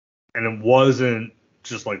 And it wasn't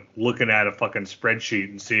just like looking at a fucking spreadsheet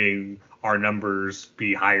and seeing our numbers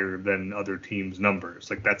be higher than other teams' numbers.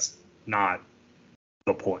 Like, that's not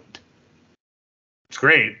the point. It's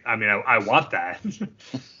great. I mean, I want that,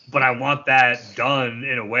 but I want that done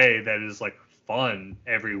in a way that is like fun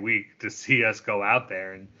every week to see us go out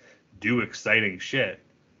there and do exciting shit.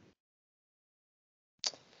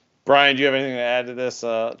 Brian, do you have anything to add to this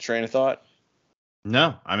train of thought?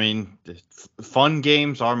 No, I mean, fun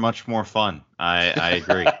games are much more fun. I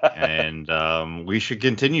agree. And we should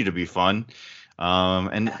continue to be fun.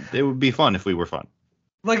 And it would be fun if we were fun.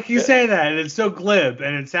 Like you say that, and it's so glib,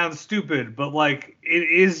 and it sounds stupid, but like it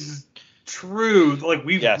is true. Like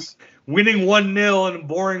winning 1-0 in a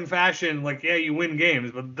boring fashion, like yeah, you win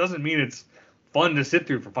games, but it doesn't mean it's fun to sit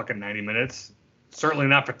through for fucking 90 minutes. Certainly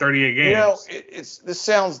not for 38 games. This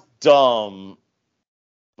sounds dumb,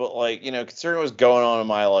 but like, considering what was going on in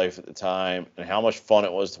my life at the time and how much fun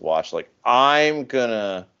it was to watch, like I'm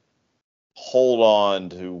gonna hold on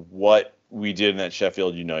to what we did in that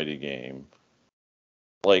Sheffield United game.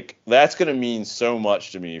 Like, that's going to mean so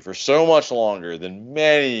much to me for so much longer than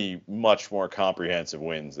many much more comprehensive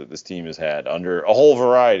wins that this team has had under a whole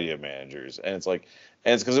variety of managers. And it's like,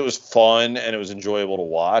 and it's because it was fun and it was enjoyable to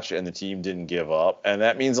watch and the team didn't give up. And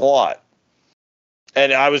that means a lot.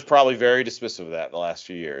 And I was probably very dismissive of that the last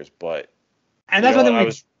few years, but and that's one thing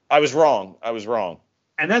I was wrong. I was wrong.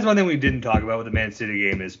 And that's one thing we didn't talk about with the Man City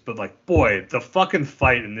game is, but like, boy, the fucking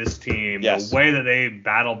fight in this team, the way that they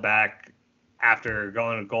battle back after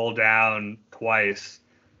going a goal down twice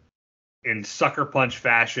in sucker punch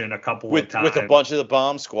fashion a couple of times. With a bunch of the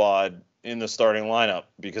bomb squad in the starting lineup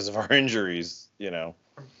because of our injuries,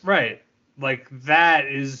 Right. Like, that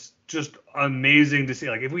is just amazing to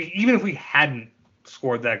see. Like, if we hadn't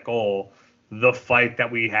scored that goal, the fight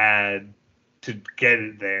that we had to get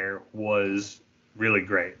it there was really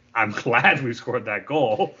great. I'm glad we scored that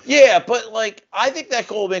goal. Yeah, but like I think that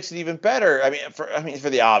goal makes it even better. I mean, for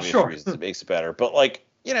the obvious reasons, it makes it better. But like,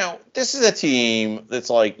 this is a team that's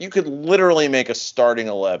like you could literally make a starting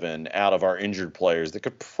 11 out of our injured players that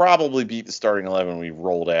could probably beat the starting 11 we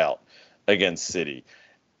rolled out against City.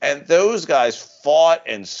 And those guys fought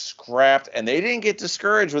and scrapped, and they didn't get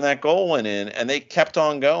discouraged when that goal went in, and they kept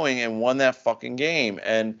on going and won that fucking game.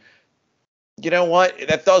 And you know what?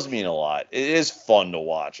 That does mean a lot. It is fun to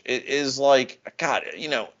watch. It is like, God,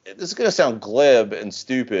 this is going to sound glib and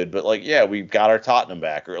stupid, but like, yeah, we got our Tottenham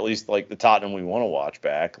back, or at least like the Tottenham we want to watch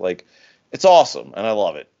back. Like, it's awesome, and I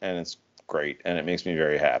love it, and it's great, and it makes me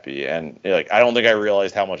very happy. And like, I don't think I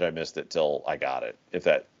realized how much I missed it till I got it.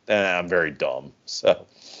 And I'm very dumb, so.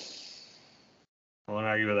 I won't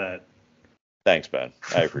argue with that. Thanks, Ben.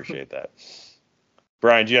 I appreciate that.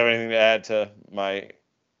 Brian, do you have anything to add to my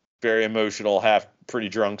very emotional, pretty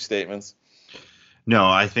drunk statements? No,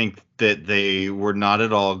 I think that they were not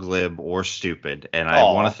at all glib or stupid, and I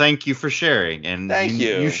want to thank you for sharing. And Thank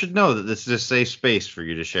you. You should know that this is a safe space for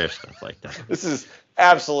you to share stuff like that. This is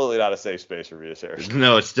absolutely not a safe space for me to share.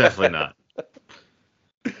 No, it's definitely not.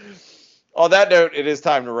 On that note, it is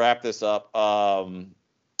time to wrap this up.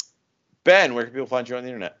 Ben, where can people find you on the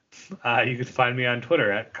internet? You can find me on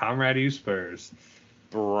Twitter at ComradeUSpurs.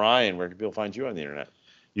 Brian, where can people find you on the internet?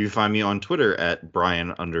 You can find me on Twitter at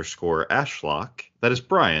Brian_Ashlock. That is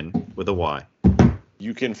Brian with a Y.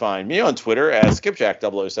 You can find me on Twitter at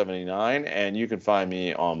Skipjack0079, and you can find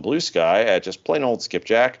me on Blue Sky at just plain old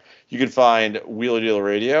Skipjack. You can find Wheeler Dealer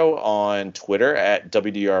Radio on Twitter at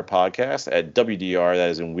WDR Podcast, at WDR, that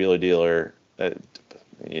is in Wheeler Dealer.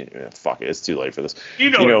 Fuck it, it's too late for this.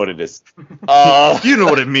 You know what it is. You know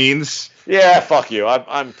what it means. Yeah, fuck you.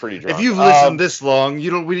 I'm pretty drunk. If you've listened this long,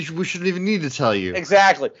 we shouldn't even need to tell you.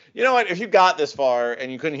 Exactly. You know what? If you got this far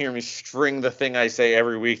and you couldn't hear me string the thing I say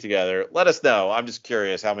every week together, let us know. I'm just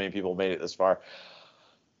curious how many people made it this far.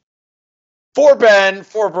 For Ben,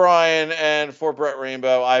 for Brian, and for Brett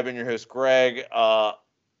Rainbow, I've been your host, Greg. Come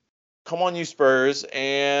on, you Spurs,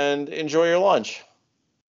 and enjoy your lunch.